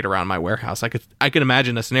move freight around my warehouse. I could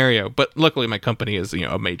imagine a scenario, but luckily my company is, you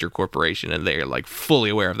know, a major corporation and they're like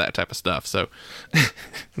fully aware of that type of stuff. So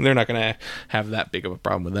they're not going to have that big of a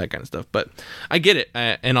problem with that kind of stuff, but I get it.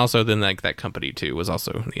 And also then like that company too was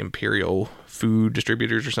also the Imperial Food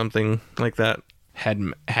Distributors or something like that.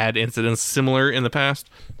 Had incidents similar in the past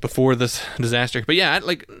before this disaster. But yeah,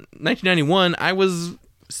 like 1991, I was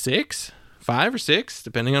 5 or 6,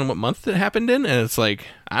 depending on what month it happened in. And it's like,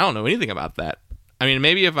 I don't know anything about that. I mean,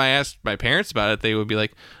 maybe if I asked my parents about it, they would be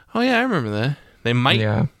like, oh yeah, I remember that. They might.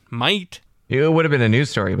 It would have been a news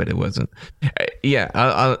story, but it wasn't.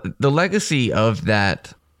 The legacy of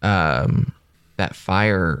that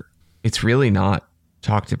fire, it's really not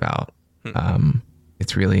talked about.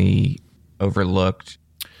 It's really overlooked.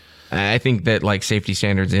 I think that like safety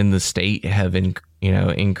standards in the state have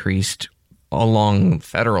increased along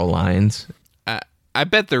federal lines. I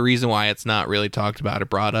bet the reason why it's not really talked about or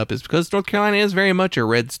brought up is because North Carolina is very much a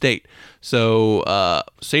red state. So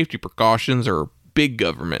safety precautions are big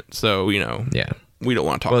government. So, you know, we don't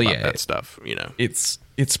want to talk about that stuff, you know. It's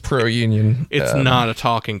pro-union. It's not a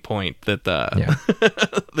talking point that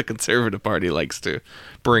the Conservative Party likes to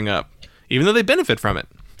bring up, even though they benefit from it.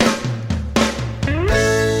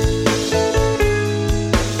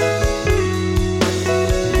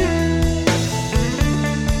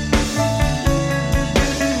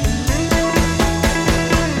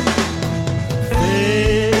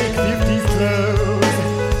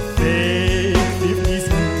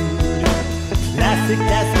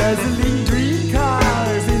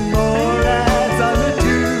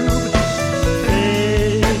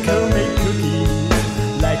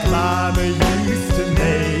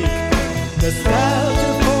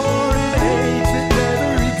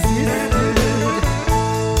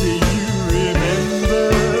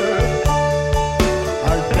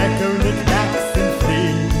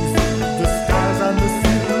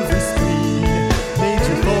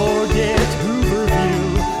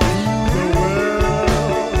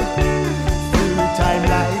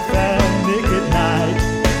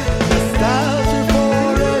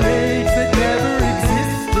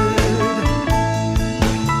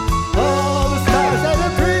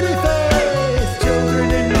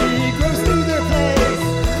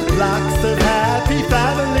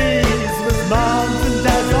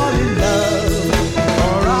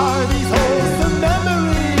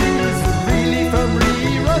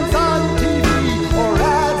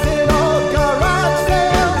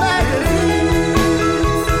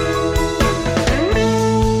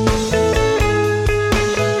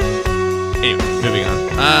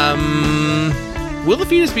 Will the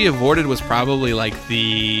Fetus Be Aborted was probably like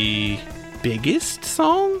the biggest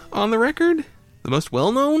song on the record, the most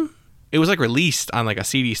well-known. It was like released on like a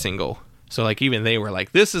CD single, so like even they were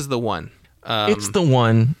like, this is the one. It's the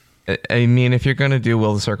one. I mean, if you're gonna do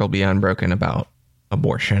Will the Circle Be Unbroken about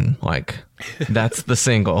abortion, like that's the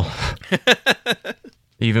single.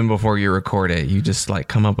 Even before you record it, you just like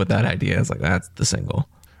come up with that idea. It's like, that's the single.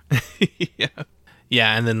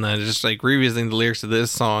 Yeah, and then just like revisiting the lyrics of this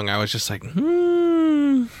song, I was just like,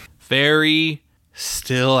 very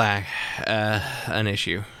still an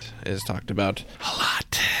issue is talked about a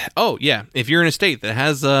lot. Oh, yeah, if you're in a state that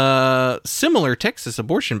has similar Texas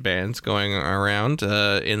abortion bans going around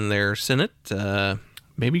in their Senate,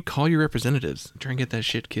 maybe call your representatives and try and get that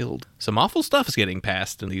shit killed. Some awful stuff is getting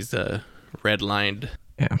passed in these red-lined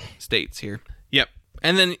states here. Yep.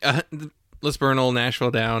 And then Let's Burn Old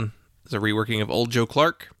Nashville Down. It's a reworking of Old Joe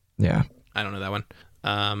Clark. Yeah. I don't know that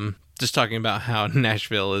one. Just talking about how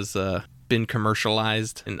Nashville has been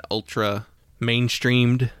commercialized and ultra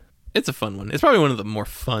mainstreamed. It's a fun one. It's probably one of the more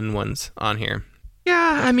fun ones on here.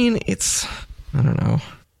 Yeah, I mean, I don't know.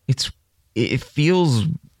 It feels,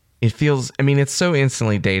 I mean, it's so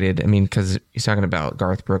instantly dated. I mean, because he's talking about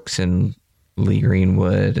Garth Brooks and Lee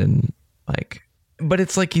Greenwood and like, but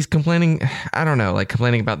it's like he's complaining, I don't know, like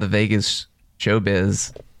complaining about the Vegas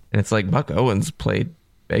showbiz. And it's like Buck Owens played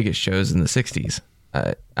Vegas shows in the 60s.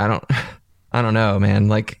 I don't know, man.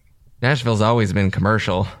 Like Nashville's always been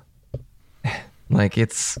commercial. Like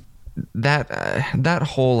it's that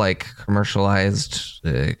whole like commercialized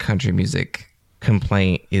country music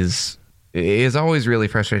complaint is always really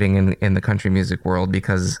frustrating in the country music world,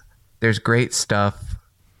 because there's great stuff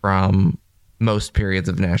from most periods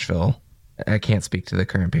of Nashville. I can't speak to the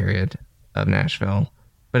current period of Nashville.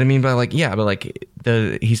 But I mean,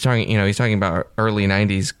 he's talking about early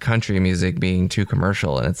 90s country music being too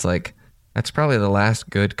commercial. And it's like, that's probably the last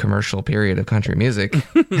good commercial period of country music.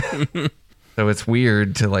 So it's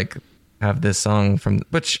weird to like have this song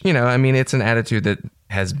which, I mean, it's an attitude that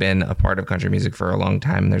has been a part of country music for a long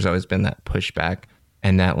time. And there's always been that pushback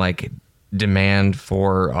and that like demand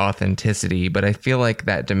for authenticity. But I feel like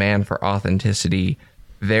that demand for authenticity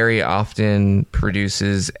very often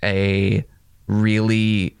produces a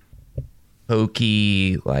really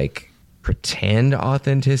hokey, like pretend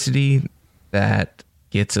authenticity that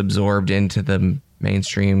gets absorbed into the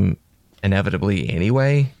mainstream inevitably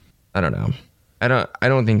anyway. I don't know. I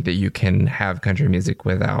don't think that you can have country music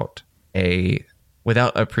without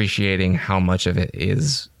appreciating how much of it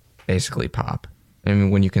is basically pop. I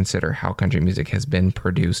mean, when you consider how country music has been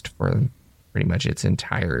produced for pretty much its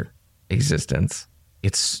entire existence,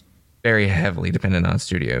 it's very heavily dependent on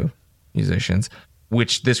studio musicians,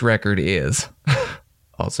 which this record is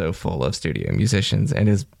also full of studio musicians and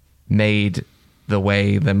is made the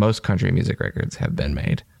way that most country music records have been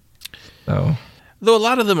made. So, though a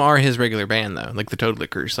lot of them are his regular band, though, like the Toad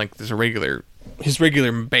Lickers, like his regular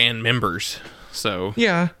band members. So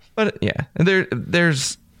yeah, but yeah,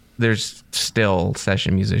 there's still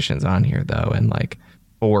session musicians on here though, and like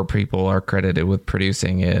 4 people are credited with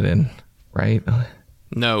producing it, and right.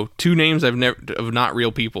 No, 2 names of not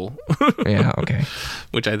real people. Yeah, okay.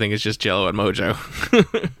 Which I think is just Jello and Mojo.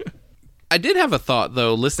 I did have a thought,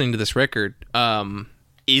 though, listening to this record.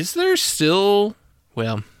 Is there still...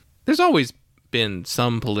 Well, there's always been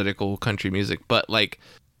some political country music, but, like,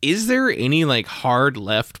 is there any, like, hard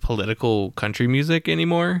left political country music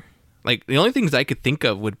anymore? Like, the only things I could think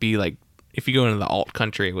of would be, like, if you go into the alt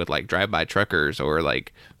country with, like, Drive-By Truckers or,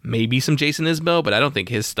 like, maybe some Jason Isbell, but I don't think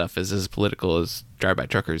his stuff is as political as Drive-By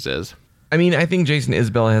Truckers is. I mean, I think Jason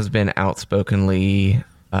Isbell has been outspokenly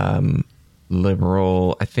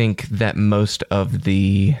liberal. I think that most of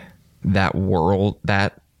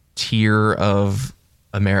that tier of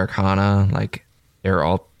Americana, like, they're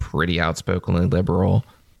all pretty outspokenly liberal.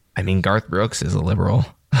 I mean, Garth Brooks is a liberal.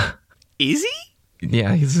 Is he?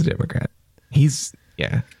 Yeah, he's a Democrat. He's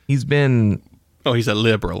been... Oh, he's a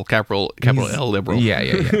liberal, capital L liberal. Yeah.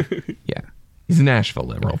 Yeah. He's a Nashville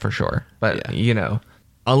liberal for sure. But,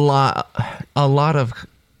 a lot of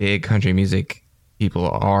big country music people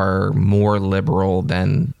are more liberal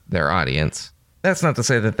than their audience. That's not to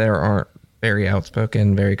say that there aren't very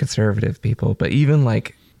outspoken, very conservative people, but even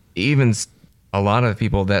a lot of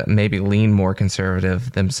people that maybe lean more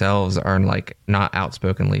conservative themselves are like not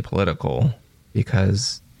outspokenly political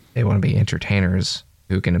because they want to be entertainers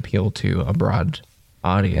who can appeal to a broad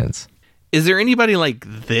audience. Is there anybody like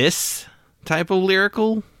this type of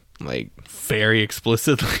lyrical? Like, very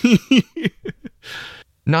explicitly?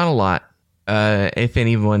 Not a lot. If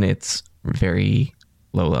anyone, it's very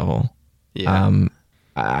low level. Yeah.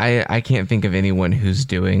 I can't think of anyone who's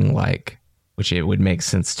doing, like, which it would make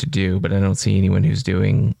sense to do, but I don't see anyone who's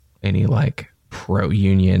doing any, like,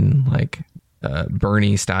 pro-union, like,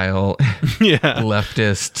 Bernie style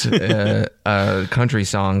leftist country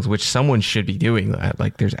songs, which someone should be doing that.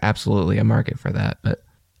 Like, there's absolutely a market for that. But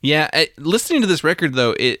yeah, listening to this record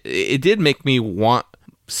though, it did make me want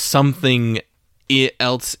something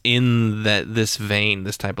else in this vein,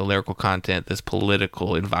 this type of lyrical content, this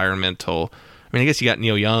political, environmental. I mean, I guess you got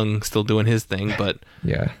Neil Young still doing his thing, but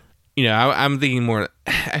yeah. I'm thinking more.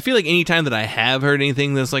 I feel like any time that I have heard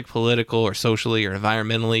anything that's like political or socially or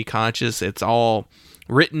environmentally conscious, it's all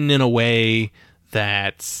written in a way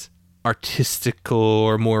that's artistical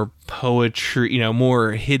or more poetry,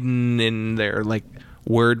 more hidden in their like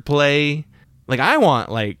wordplay. Like I want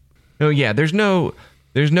like. Oh yeah, there's no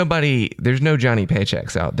Johnny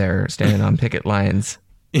Paychecks out there standing on picket lines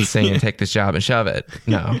saying "Take this job and shove it."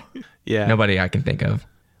 No, yeah, nobody I can think of.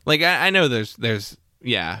 Like I know there's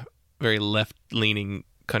very left-leaning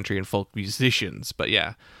country and folk musicians, but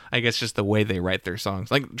yeah, I guess just the way they write their songs.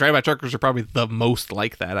 Like Drive-By Truckers are probably the most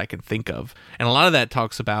like that I can think of, and a lot of that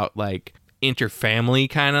talks about like inter-family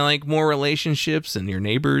kind of like more relationships and your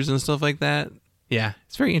neighbors and stuff like that. Yeah,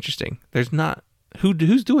 it's very interesting. There's not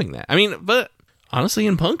who's doing that. I mean, but honestly,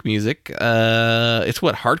 in punk music, it's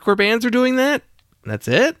what hardcore bands are doing that. That's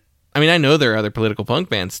it. I mean, I know there are other political punk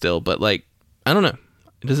bands still, but like, I don't know.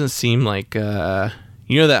 It doesn't seem like.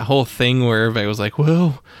 That whole thing where everybody was like,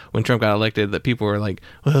 well, when Trump got elected, that people were like,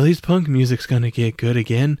 well, at least punk music's going to get good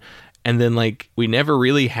again. And then, like, we never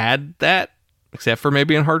really had that, except for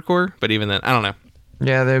maybe in hardcore. But even then, I don't know.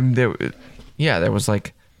 Yeah, there was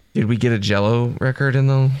like, did we get a Jello record in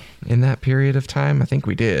that period of time? I think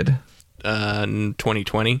we did. In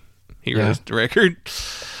 2020. he released a record.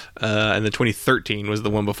 And then 2013 was the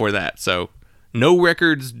one before that. So no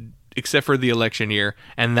records except for the election year.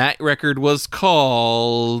 And that record was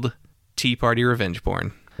called Tea Party Revenge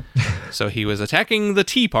Porn. So he was attacking the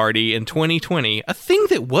Tea Party in 2020, a thing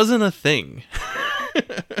that wasn't a thing. Yeah,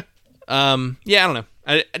 I don't know.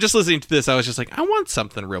 I just listening to this, I was just like, I want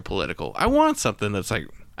something real political. I want something that's like,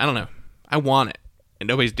 I don't know. I want it. And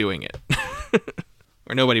nobody's doing it.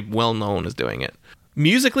 Or nobody well-known is doing it.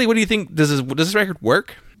 Musically, what do you think? Does this record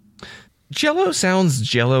work? Jello sounds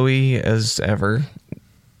jello-y as ever.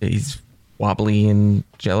 He's wobbly and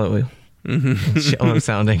jello-y. Mm-hmm. Jello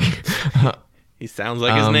sounding. He sounds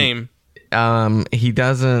like his name. He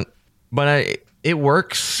doesn't, but it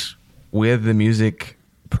works with the music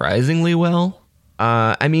surprisingly well.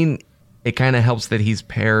 I mean, it kind of helps that he's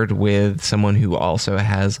paired with someone who also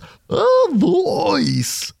has a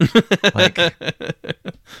voice. Like,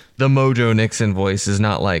 the Mojo Nixon voice is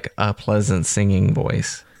not like a pleasant singing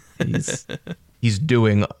voice. He's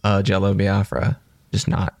doing a Jello Biafra, just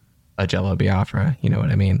not a Jello Biafra. You know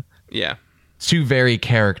what I mean? Yeah. It's two very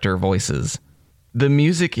character voices. The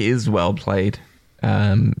music is well played.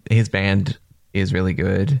 His band is really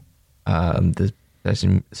good. The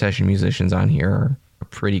session musicians on here are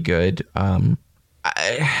pretty good. I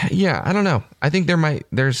don't know. I think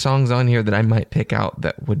there's songs on here that I might pick out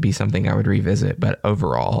that would be something I would revisit, but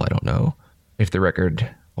overall, I don't know if the record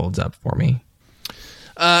holds up for me.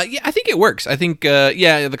 Yeah, I think it works. I think,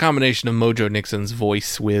 the combination of Mojo Nixon's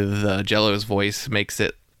voice with Jello's voice makes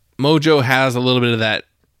it. Mojo has a little bit of that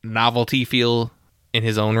novelty feel in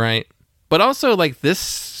his own right, but also like the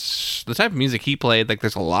type of music he played, like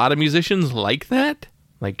there's a lot of musicians like that,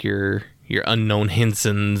 like your Unknown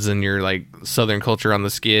Hensons and your like Southern Culture on the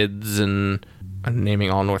Skids, and I'm naming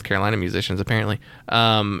all North Carolina musicians apparently.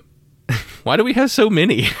 Why do we have so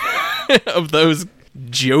many of those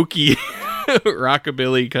jokey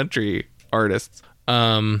rockabilly country artists?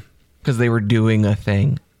 Because they were doing a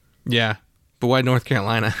thing. Yeah, but why North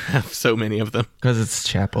Carolina have so many of them? Because it's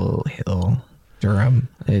Chapel Hill, Durham.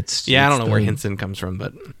 I don't know where Henson comes from,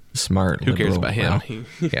 but smart. Who cares about him?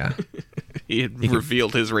 Well, yeah. He had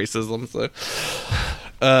revealed his racism, so.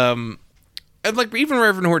 And like even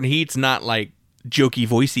Reverend Horton Heat's not like jokey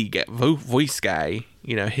voice guy.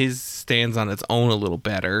 You know, his stands on its own a little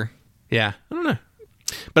better. Yeah, I don't know.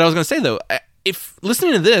 But I was gonna say though, if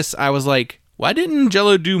listening to this, I was like, why didn't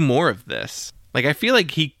Jello do more of this? Like, I feel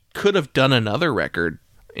like he could have done another record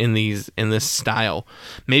in this style.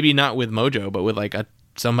 Maybe not with Mojo, but with like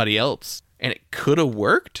somebody else, and it could have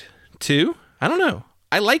worked too. I don't know.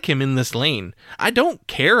 I like him in this lane. I don't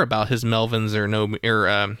care about his Melvins or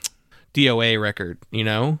DOA record, you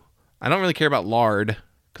know? I don't really care about Lard,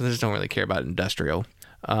 because I just don't really care about Industrial.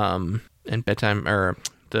 And Bedtime, or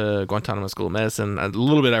the Guantanamo School of Medicine, a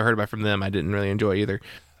little bit I heard about from them, I didn't really enjoy either.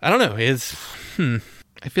 I don't know.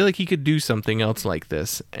 I feel like he could do something else like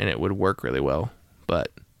this, and it would work really well. But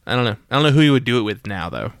I don't know. I don't know who he would do it with now,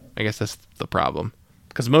 though. I guess that's the problem.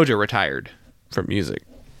 Because Mojo retired from music.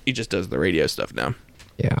 He just does the radio stuff now.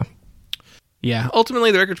 Yeah. Yeah.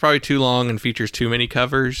 Ultimately, the record's probably too long and features too many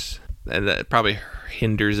covers, and that probably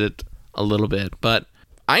hinders it a little bit. But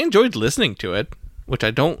I enjoyed listening to it, which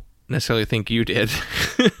I don't necessarily think you did.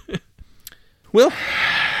 Will,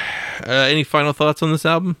 any final thoughts on this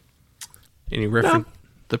album? Any reference? No.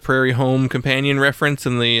 The Prairie Home Companion reference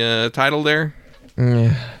in the title there?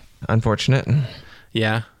 Yeah. Unfortunate.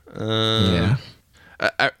 Yeah. Yeah.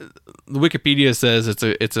 The Wikipedia says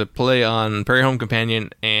it's a play on Prairie Home Companion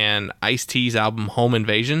and Ice-T's album Home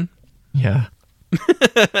Invasion. Yeah.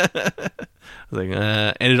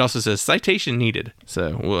 And it also says citation needed.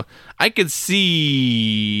 So well, I could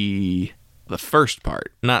see the first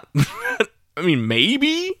part. Not, I mean,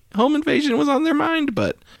 maybe Home Invasion was on their mind,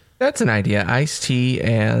 but that's an idea. Ice-T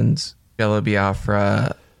and Jello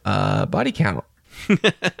Biafra Body Count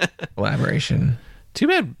collaboration. Too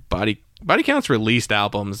bad Body Count's released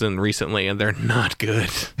albums recently, and they're not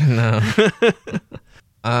good. No.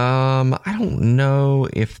 I don't know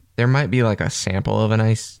if there might be like a sample of an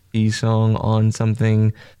Ice-T song on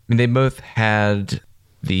something. I mean, they both had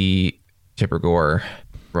the Tipper Gore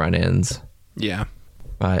run-ins. Yeah.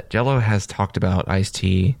 But Jello has talked about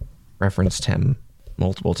Ice-T, referenced him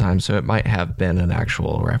multiple times, so it might have been an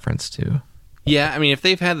actual reference to. Yeah, I mean, if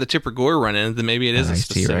they've had the Tipper Gore run-in, then maybe it is a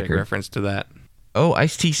specific reference to that. Oh,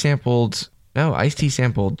 Ice-T sampled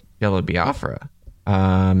Jello Biafra.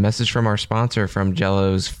 Message from our sponsor from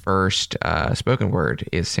Jello's first spoken word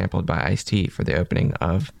is sampled by Ice-T for the opening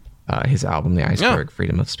of his album, The Iceberg,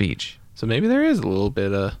 Freedom of Speech. So maybe there is a little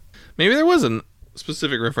bit, maybe there was a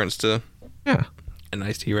specific reference to an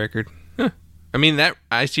Ice-T record. Huh. I mean, that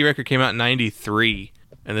Ice-T record came out in 93,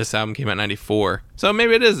 and this album came out in 94. So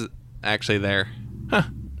maybe it is actually there. Huh.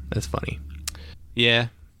 That's funny. Yeah.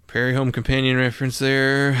 Prairie Home Companion reference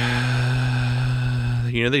there.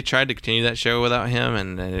 You know, they tried to continue that show without him,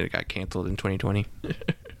 and then it got canceled in 2020.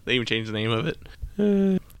 They even changed the name of it.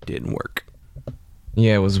 Didn't work.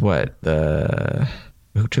 Yeah, it was what?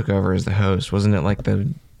 Who took over as the host? Wasn't it like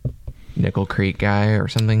the Nickel Creek guy or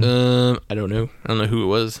something? I don't know. I don't know who it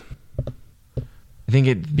was. I think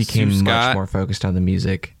it became Sue Scott, much more focused on the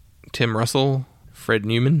music. Tim Russell, Fred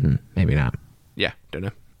Newman. Maybe not. Yeah, don't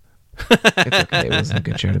know. It's okay. It wasn't a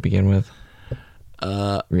good show to begin with.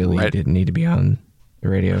 Really, right. it didn't need to be on the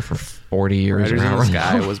radio for 40 years. Riders in the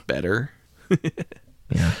Sky was better.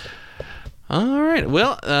 Yeah. All right.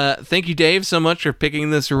 Well, thank you, Dave, so much for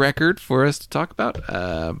picking this record for us to talk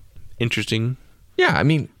about. Interesting. Yeah, I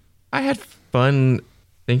mean, I had fun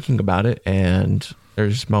thinking about it, and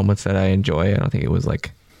there's moments that I enjoy. I don't think it was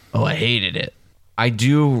like, oh, I hated it. I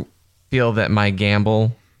do feel that my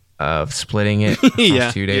gamble of splitting it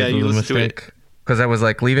across 2 days was a mistake. Because I was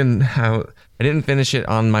like I didn't finish it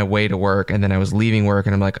on my way to work, and then I was leaving work,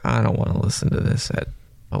 and I'm like, I don't want to listen to this at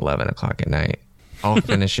 11 o'clock at night. I'll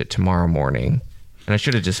finish it tomorrow morning. And I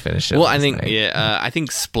should have just finished it. Well, I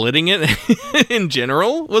think splitting it in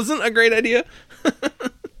general wasn't a great idea.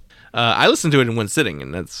 I listened to it in one sitting,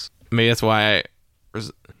 and that's why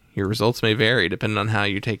your results may vary depending on how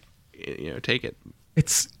you take it.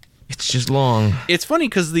 It's just long. It's funny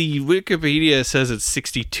because the Wikipedia says it's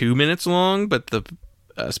 62 minutes long, but the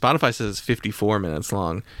Spotify says it's 54 minutes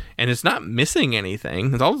long, and it's not missing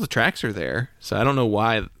anything. All of the tracks are there, so I don't know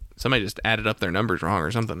why somebody just added up their numbers wrong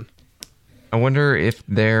or something. I wonder if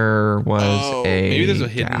there was maybe there's a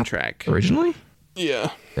hidden track originally.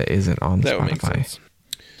 Yeah, that isn't on that Spotify. Would make sense.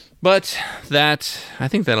 But I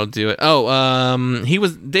think that'll do it.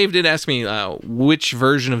 Dave did ask me which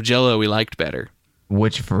version of Jello we liked better.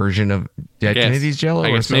 Which version of Dead Kennedy's Jello?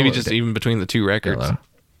 I guess maybe just even between the two records. Jello.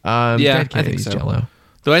 Yeah, Dead Kennedy's I think so. Jello.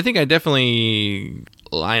 Though I think I definitely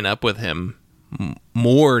line up with him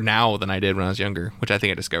more now than I did when I was younger, which I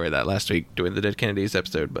think I discovered that last week doing the Dead Kennedys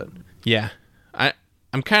episode. But yeah,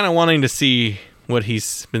 I'm kind of wanting to see what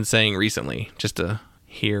he's been saying recently, just to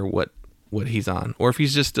hear what he's on, or if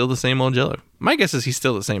he's just still the same old Jello. My guess is he's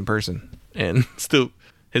still the same person, and still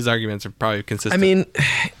his arguments are probably consistent. I mean,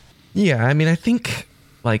 yeah, I think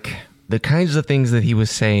like the kinds of things that he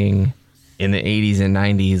was saying in the 80s and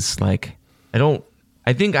 90s, like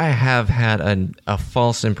I think I have had a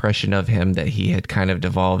false impression of him that he had kind of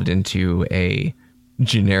devolved into a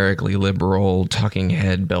generically liberal talking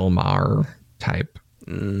head Bill Maher type.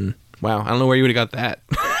 Wow, I don't know where you would have got that,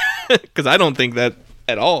 because I don't think that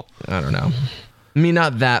at all. I don't know. I mean,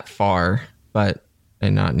 not that far,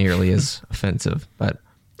 and not nearly as offensive, but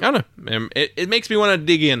I don't know. It makes me want to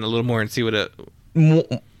dig in a little more and see what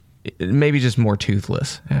maybe just more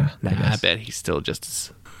toothless. Yeah, I bet he's still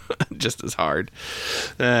just as hard.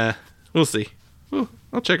 We'll see.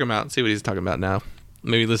 I'll check him out and see what he's talking about now.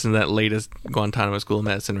 Maybe listen to that latest Guantanamo School of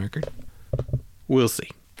Medicine record. We'll see.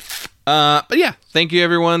 But yeah, thank you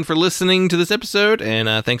everyone for listening to this episode,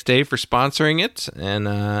 and thanks Dave for sponsoring it, and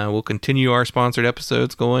we'll continue our sponsored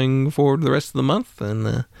episodes going forward the rest of the month,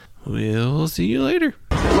 and we'll see you later.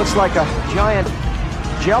 It looks like a giant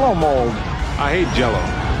Jello mold. I hate Jello.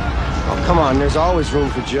 Oh, come on, there's always room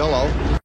for Jello.